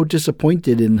was so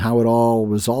disappointed in how it all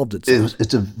resolved itself.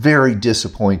 It's a very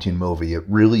disappointing movie. It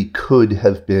really could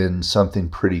have been something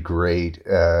pretty great,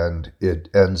 and it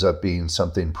ends up being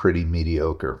something pretty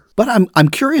mediocre. But I'm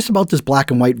curious about this black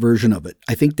and white version of it.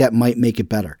 I think that might make it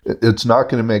better. It's not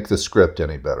going to make the script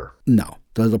any better. No.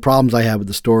 The problems I have with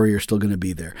the story are still going to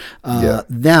be there.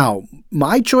 Now,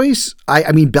 my choice,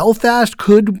 I mean, Belfast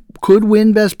could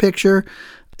win Best Picture.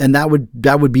 And that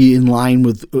would be in line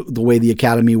with the way the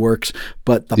Academy works.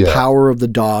 But The Power of the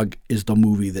Dog is the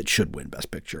movie that should win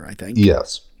Best Picture, I think.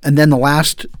 Yes. And then the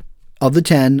last of the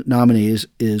 10 nominees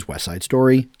is West Side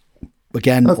Story.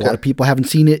 Again, a lot of people haven't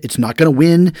seen it. It's not going to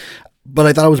win, but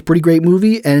I thought it was a pretty great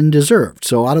movie and deserved.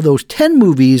 So out of those 10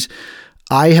 movies,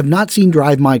 I have not seen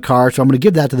Drive My Car, so I'm going to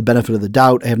give that to the benefit of the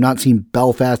doubt. I have not seen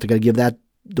Belfast. I got to give that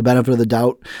the benefit of the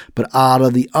doubt. But out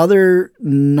of the other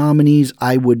nominees,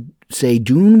 I would say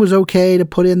Dune was okay to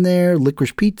put in there,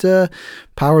 Licorice Pizza,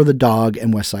 Power of the Dog,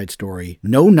 and West Side Story.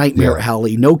 No Nightmare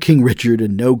Alley, no King Richard,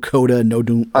 and no Coda, no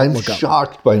Dune. I'm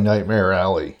shocked by Nightmare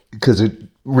Alley because it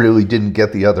really didn't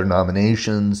get the other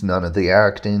nominations, none of the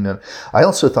acting. I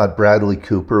also thought Bradley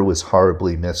Cooper was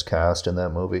horribly miscast in that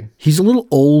movie. Will a little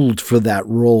old for that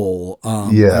role.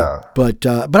 But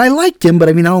I liked him, but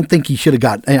I mean, I don't think he should have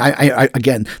got, I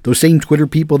again, those same Twitter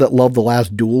people that love The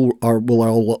Last Duel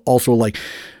will also like,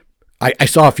 I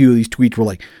saw a few of these tweets were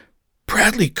like,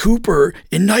 Bradley Cooper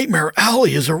in Nightmare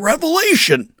Alley is a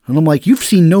revelation. And I'm like, you've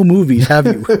seen no movies, have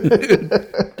you?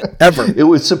 Ever. It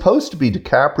was supposed to be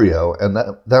DiCaprio, and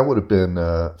that would have been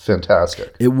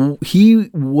fantastic. He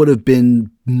would have been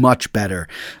much better.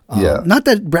 Not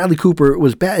that Bradley Cooper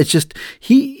was bad. It's just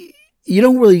you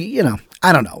don't really,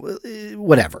 I don't know,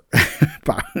 whatever.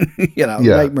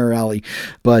 Nightmare Alley.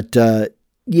 But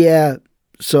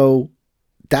so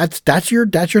that's your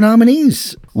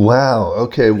nominees. Wow.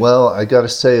 Okay. Well, I got to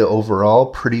say, overall,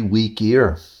 pretty weak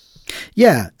year.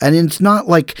 Yeah, and it's not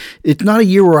a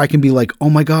year where I can be like, oh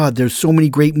my God, there's so many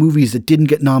great movies that didn't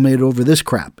get nominated over this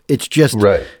crap. It's just,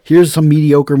 here's some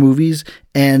mediocre movies,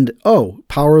 and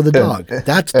Power of the Dog.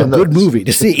 That's the good movie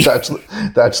to see.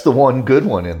 That's the one good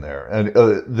one in there, and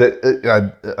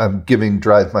I'm giving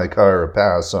Drive My Car a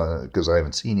pass on it because I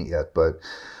haven't seen it yet, but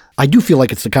I do feel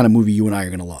like it's the kind of movie you and I are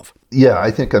going to love. Yeah, I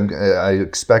think I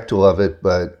expect to love it,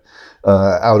 but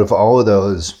out of all of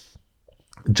those,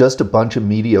 just a bunch of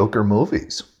mediocre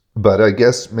movies. But I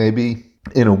guess maybe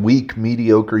in a weak,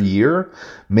 mediocre year,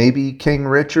 maybe King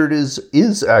Richard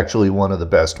is actually one of the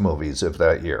best movies of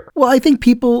that year. Well, I think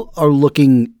people are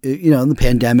looking, in the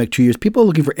pandemic 2 years, people are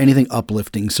looking for anything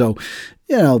uplifting. So,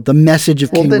 the message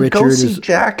of King Richard go see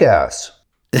Jackass.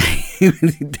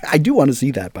 I do want to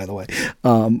see that, by the way.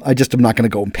 I just am not going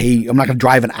to go and pay. I'm not going to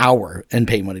drive an hour and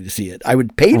pay money to see it. I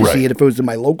would pay to see it if it was in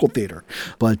my local theater,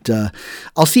 but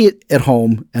I'll see it at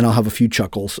home and I'll have a few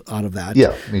chuckles out of that.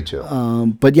 Yeah, me too.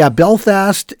 But yeah,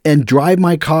 Belfast and Drive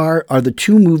My Car are the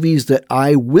two movies that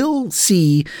I will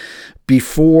see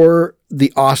before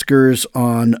the Oscars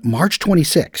on March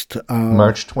 26th.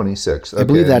 March 26th. Okay, I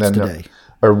believe that's today.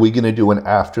 Are we going to do an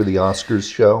after the Oscars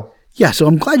show? Yeah, so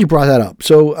I'm glad you brought that up.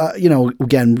 So,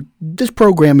 again, this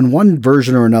program in one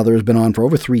version or another has been on for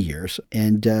over 3 years.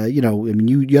 And, you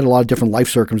had a lot of different life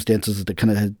circumstances that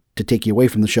kind of had to take you away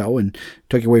from the show and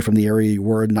took you away from the area you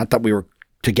were. Not that we were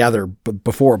together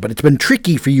before, but it's been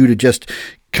tricky for you to just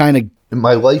kind of...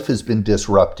 My life has been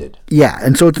disrupted. Yeah,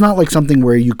 and so it's not like something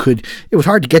where you could... It was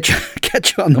hard to get you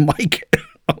on the mic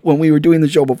when we were doing the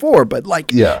show before, but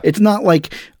it's not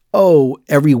like...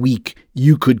 every week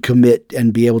you could commit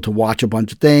and be able to watch a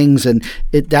bunch of things. And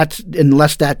that's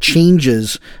unless that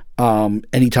changes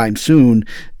anytime soon,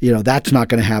 that's not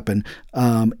going to happen.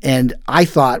 And I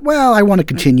thought, well, I want to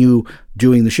continue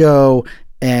doing the show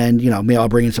and, maybe I'll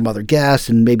bring in some other guests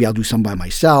and maybe I'll do some by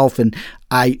myself. And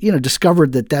I,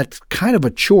 discovered that that's kind of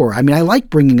a chore. I mean, I like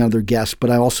bringing other guests, but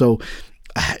I also...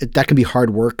 that can be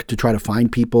hard work to try to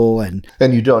find people. And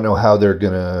you don't know how they're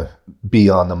going to be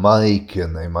on the mic,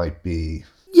 and they might be...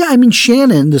 Yeah, I mean,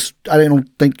 Shannon, I don't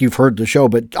think you've heard the show,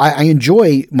 but I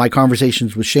enjoy my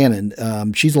conversations with Shannon.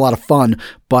 She's a lot of fun,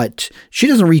 but she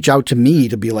doesn't reach out to me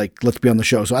to be like, let's be on the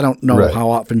show. So I don't know how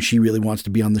often she really wants to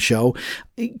be on the show.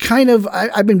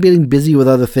 I've been getting busy with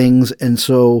other things. And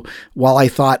so while I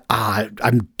thought,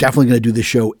 I'm definitely going to do the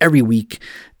show every week,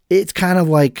 it's kind of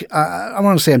like, I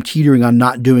want to say I'm teetering on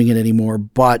not doing it anymore,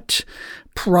 but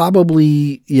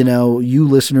probably, you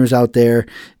listeners out there,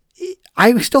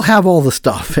 I still have all the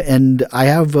stuff and I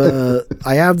have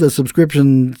the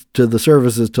subscription to the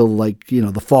services till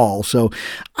the fall. So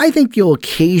I think you'll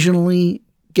occasionally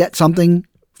get something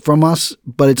from us,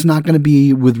 but it's not going to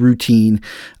be with routine.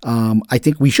 I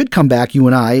think we should come back, you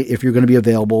and I, if you're going to be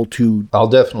available to... I'll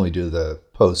definitely do the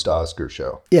post-Oscar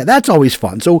show. Yeah, that's always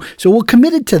fun. So we're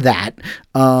committed to that,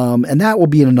 and that will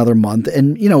be in another month.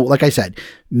 And, like I said,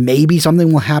 maybe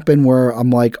something will happen where I'm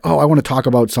like, I want to talk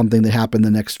about something that happened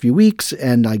the next few weeks,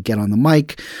 and I get on the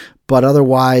mic. But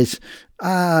otherwise,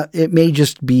 it may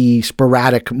just be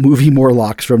sporadic movie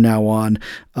Morlocks from now on,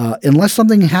 unless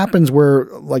something happens where,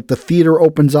 the theater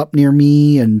opens up near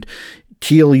me and...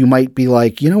 Teal, you might be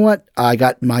like, you know what? I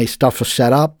got my stuff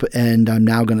set up and I'm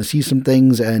now going to see some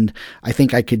things. And I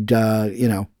think I could,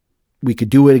 we could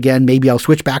do it again. Maybe I'll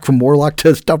switch back from Morlock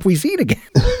to stuff we've seen again.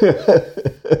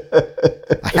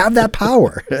 I have that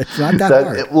power. It's not that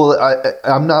hard. Well,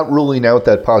 I'm not ruling out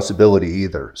that possibility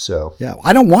either. So yeah,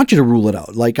 I don't want you to rule it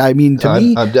out. Me,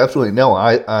 I'm definitely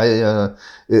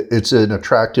it's an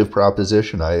attractive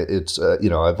proposition.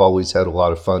 I've always had a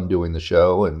lot of fun doing the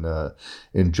show and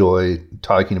enjoy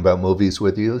talking about movies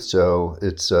with you. So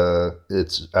it's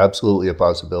absolutely a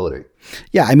possibility.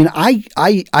 Yeah, I mean, I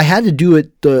had to do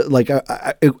it.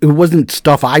 It wasn't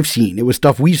stuff I've seen; it was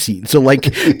stuff we've seen. So, I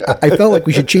felt like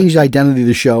we should change the identity of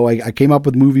the show. I came up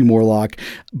with Movie Morlock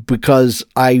because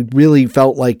I really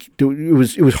felt like it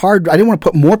was hard. I didn't want to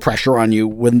put more pressure on you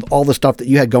with all the stuff that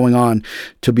you had going on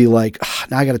to be like,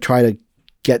 now I got to try to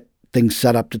get things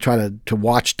set up to try to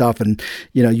watch stuff. And,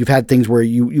 you've had things where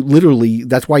you literally,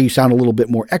 that's why you sound a little bit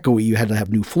more echoey. You had to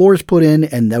have new floors put in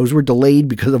and those were delayed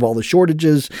because of all the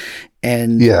shortages.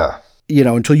 And,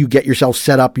 until you get yourself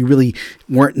set up, you really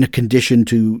weren't in a condition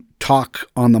to talk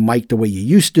on the mic the way you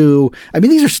used to. I mean,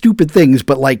 these are stupid things,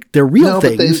 but they're real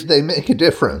things. But they make a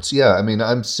difference. Yeah. I mean,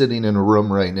 I'm sitting in a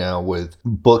room right now with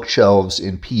bookshelves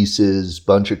in pieces,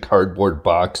 bunch of cardboard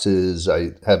boxes.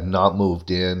 I have not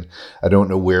moved in. I don't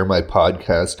know where my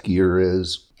podcast gear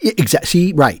is. Exactly.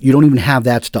 See, right. You don't even have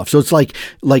that stuff. So it's like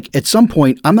at some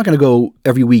point, I'm not going to go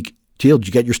every week. Teal, did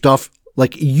you get your stuff?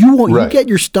 You get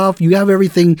your stuff, you have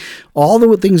everything, all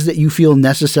the things that you feel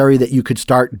necessary that you could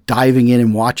start diving in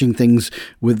and watching things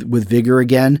with vigor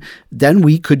again. Then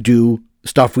we could do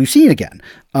stuff we've seen again.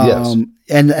 Yes.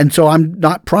 And so I'm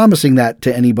not promising that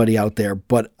to anybody out there,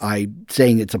 but I'm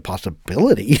saying it's a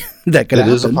possibility that could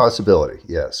happen. It is a possibility.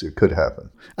 Yes, it could happen.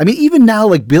 I mean, even now,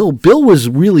 like Bill was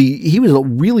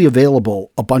really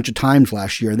available a bunch of times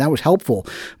last year, and that was helpful.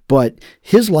 But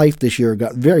his life this year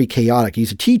got very chaotic.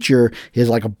 He's a teacher. He has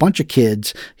like a bunch of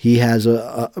kids. He has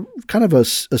a kind of a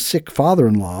sick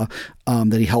father-in-law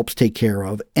that he helps take care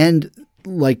of. And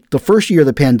like the first year of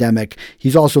the pandemic,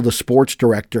 he's also the sports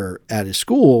director at his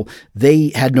school. They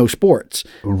had no sports.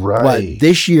 Right. But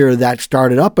this year that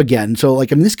started up again. So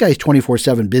like, I mean, this guy's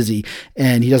 24/7 busy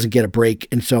and he doesn't get a break.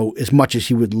 And so as much as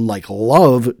he would like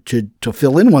love to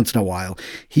fill in once in a while,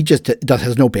 he just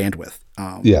has no bandwidth.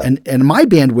 And my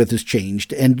bandwidth has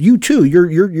changed, and you too.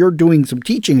 You're doing some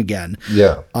teaching again.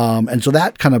 Yeah. And so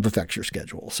that kind of affects your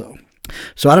schedule. So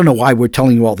I don't know why we're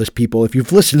telling you all this, people. If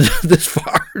you've listened this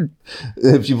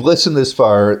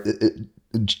far,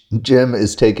 Jim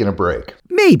is taking a break.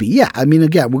 Maybe, yeah. I mean,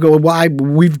 again,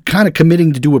 we're kind of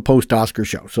committing to do a post-Oscar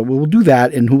show, so we'll do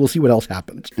that, and we'll see what else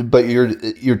happens. But you're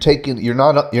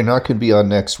not going to be on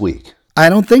next week. I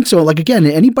don't think so. Like, again,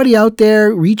 anybody out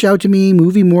there, reach out to me,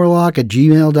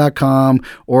 moviemorlock@gmail.com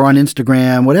or on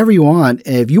Instagram, whatever you want.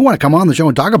 If you want to come on the show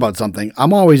and talk about something,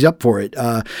 I'm always up for it.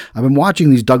 I've been watching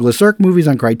these Douglas Sirk movies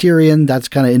on Criterion. That's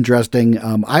kind of interesting.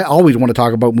 I always want to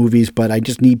talk about movies, but I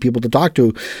just need people to talk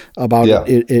to about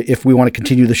it if we want to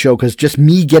continue the show, because just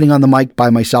me getting on the mic by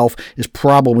myself is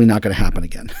probably not going to happen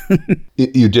again.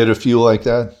 You did a few like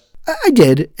that? I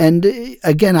did. And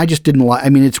again, I just didn't like, I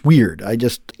mean, it's weird.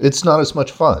 It's not as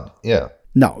much fun. Yeah.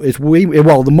 No, it's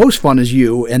the most fun is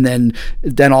you. And then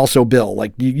also Bill,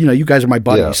 like, you guys are my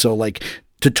buddies. Yeah. So like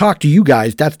to talk to you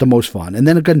guys, that's the most fun. And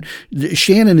then again,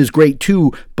 Shannon is great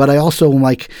too, but I also am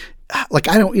like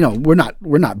I don't, we're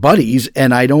not buddies,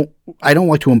 and I don't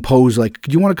like to impose like,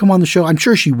 do you want to come on the show? I'm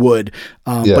sure she would.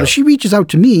 But if she reaches out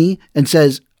to me and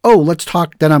says, oh, let's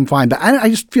talk, then I'm fine. But I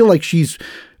just feel like she's,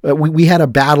 we had a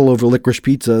battle over licorice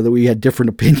pizza that we had different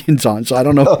opinions on. So I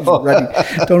don't know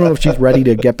if she's ready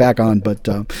to get back on, but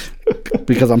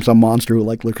because I'm some monster who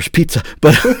like licorice pizza.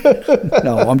 But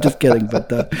no, I'm just kidding.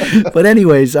 But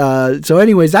anyways,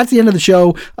 that's the end of the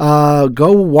show.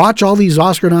 Go watch all these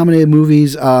Oscar-nominated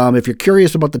movies. If you're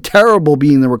curious about The Terrible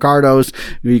being the Ricardos,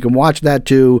 you can watch that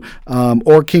too.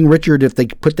 Or King Richard, if they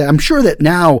put that. I'm sure that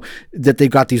now that they've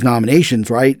got these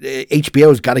nominations, right?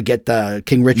 HBO's got to get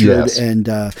King Richard and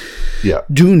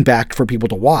Dune back for people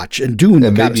to watch. And Dune,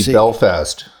 and maybe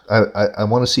Belfast. I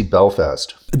want to see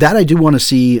Belfast. That I do want to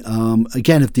see.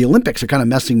 Again, if the Olympics are kind of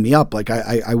messing me up, like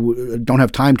I don't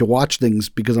have time to watch things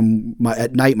because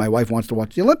at night my wife wants to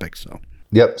watch the Olympics. So.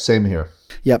 Yep, same here.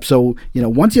 Yep. So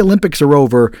once the Olympics are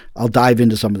over, I'll dive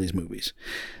into some of these movies.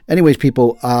 Anyways,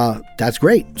 people, that's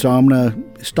great. So I'm gonna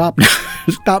stop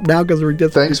now because we're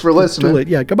just thanks for listening.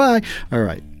 Yeah. Goodbye. All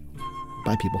right.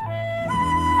 Bye, people.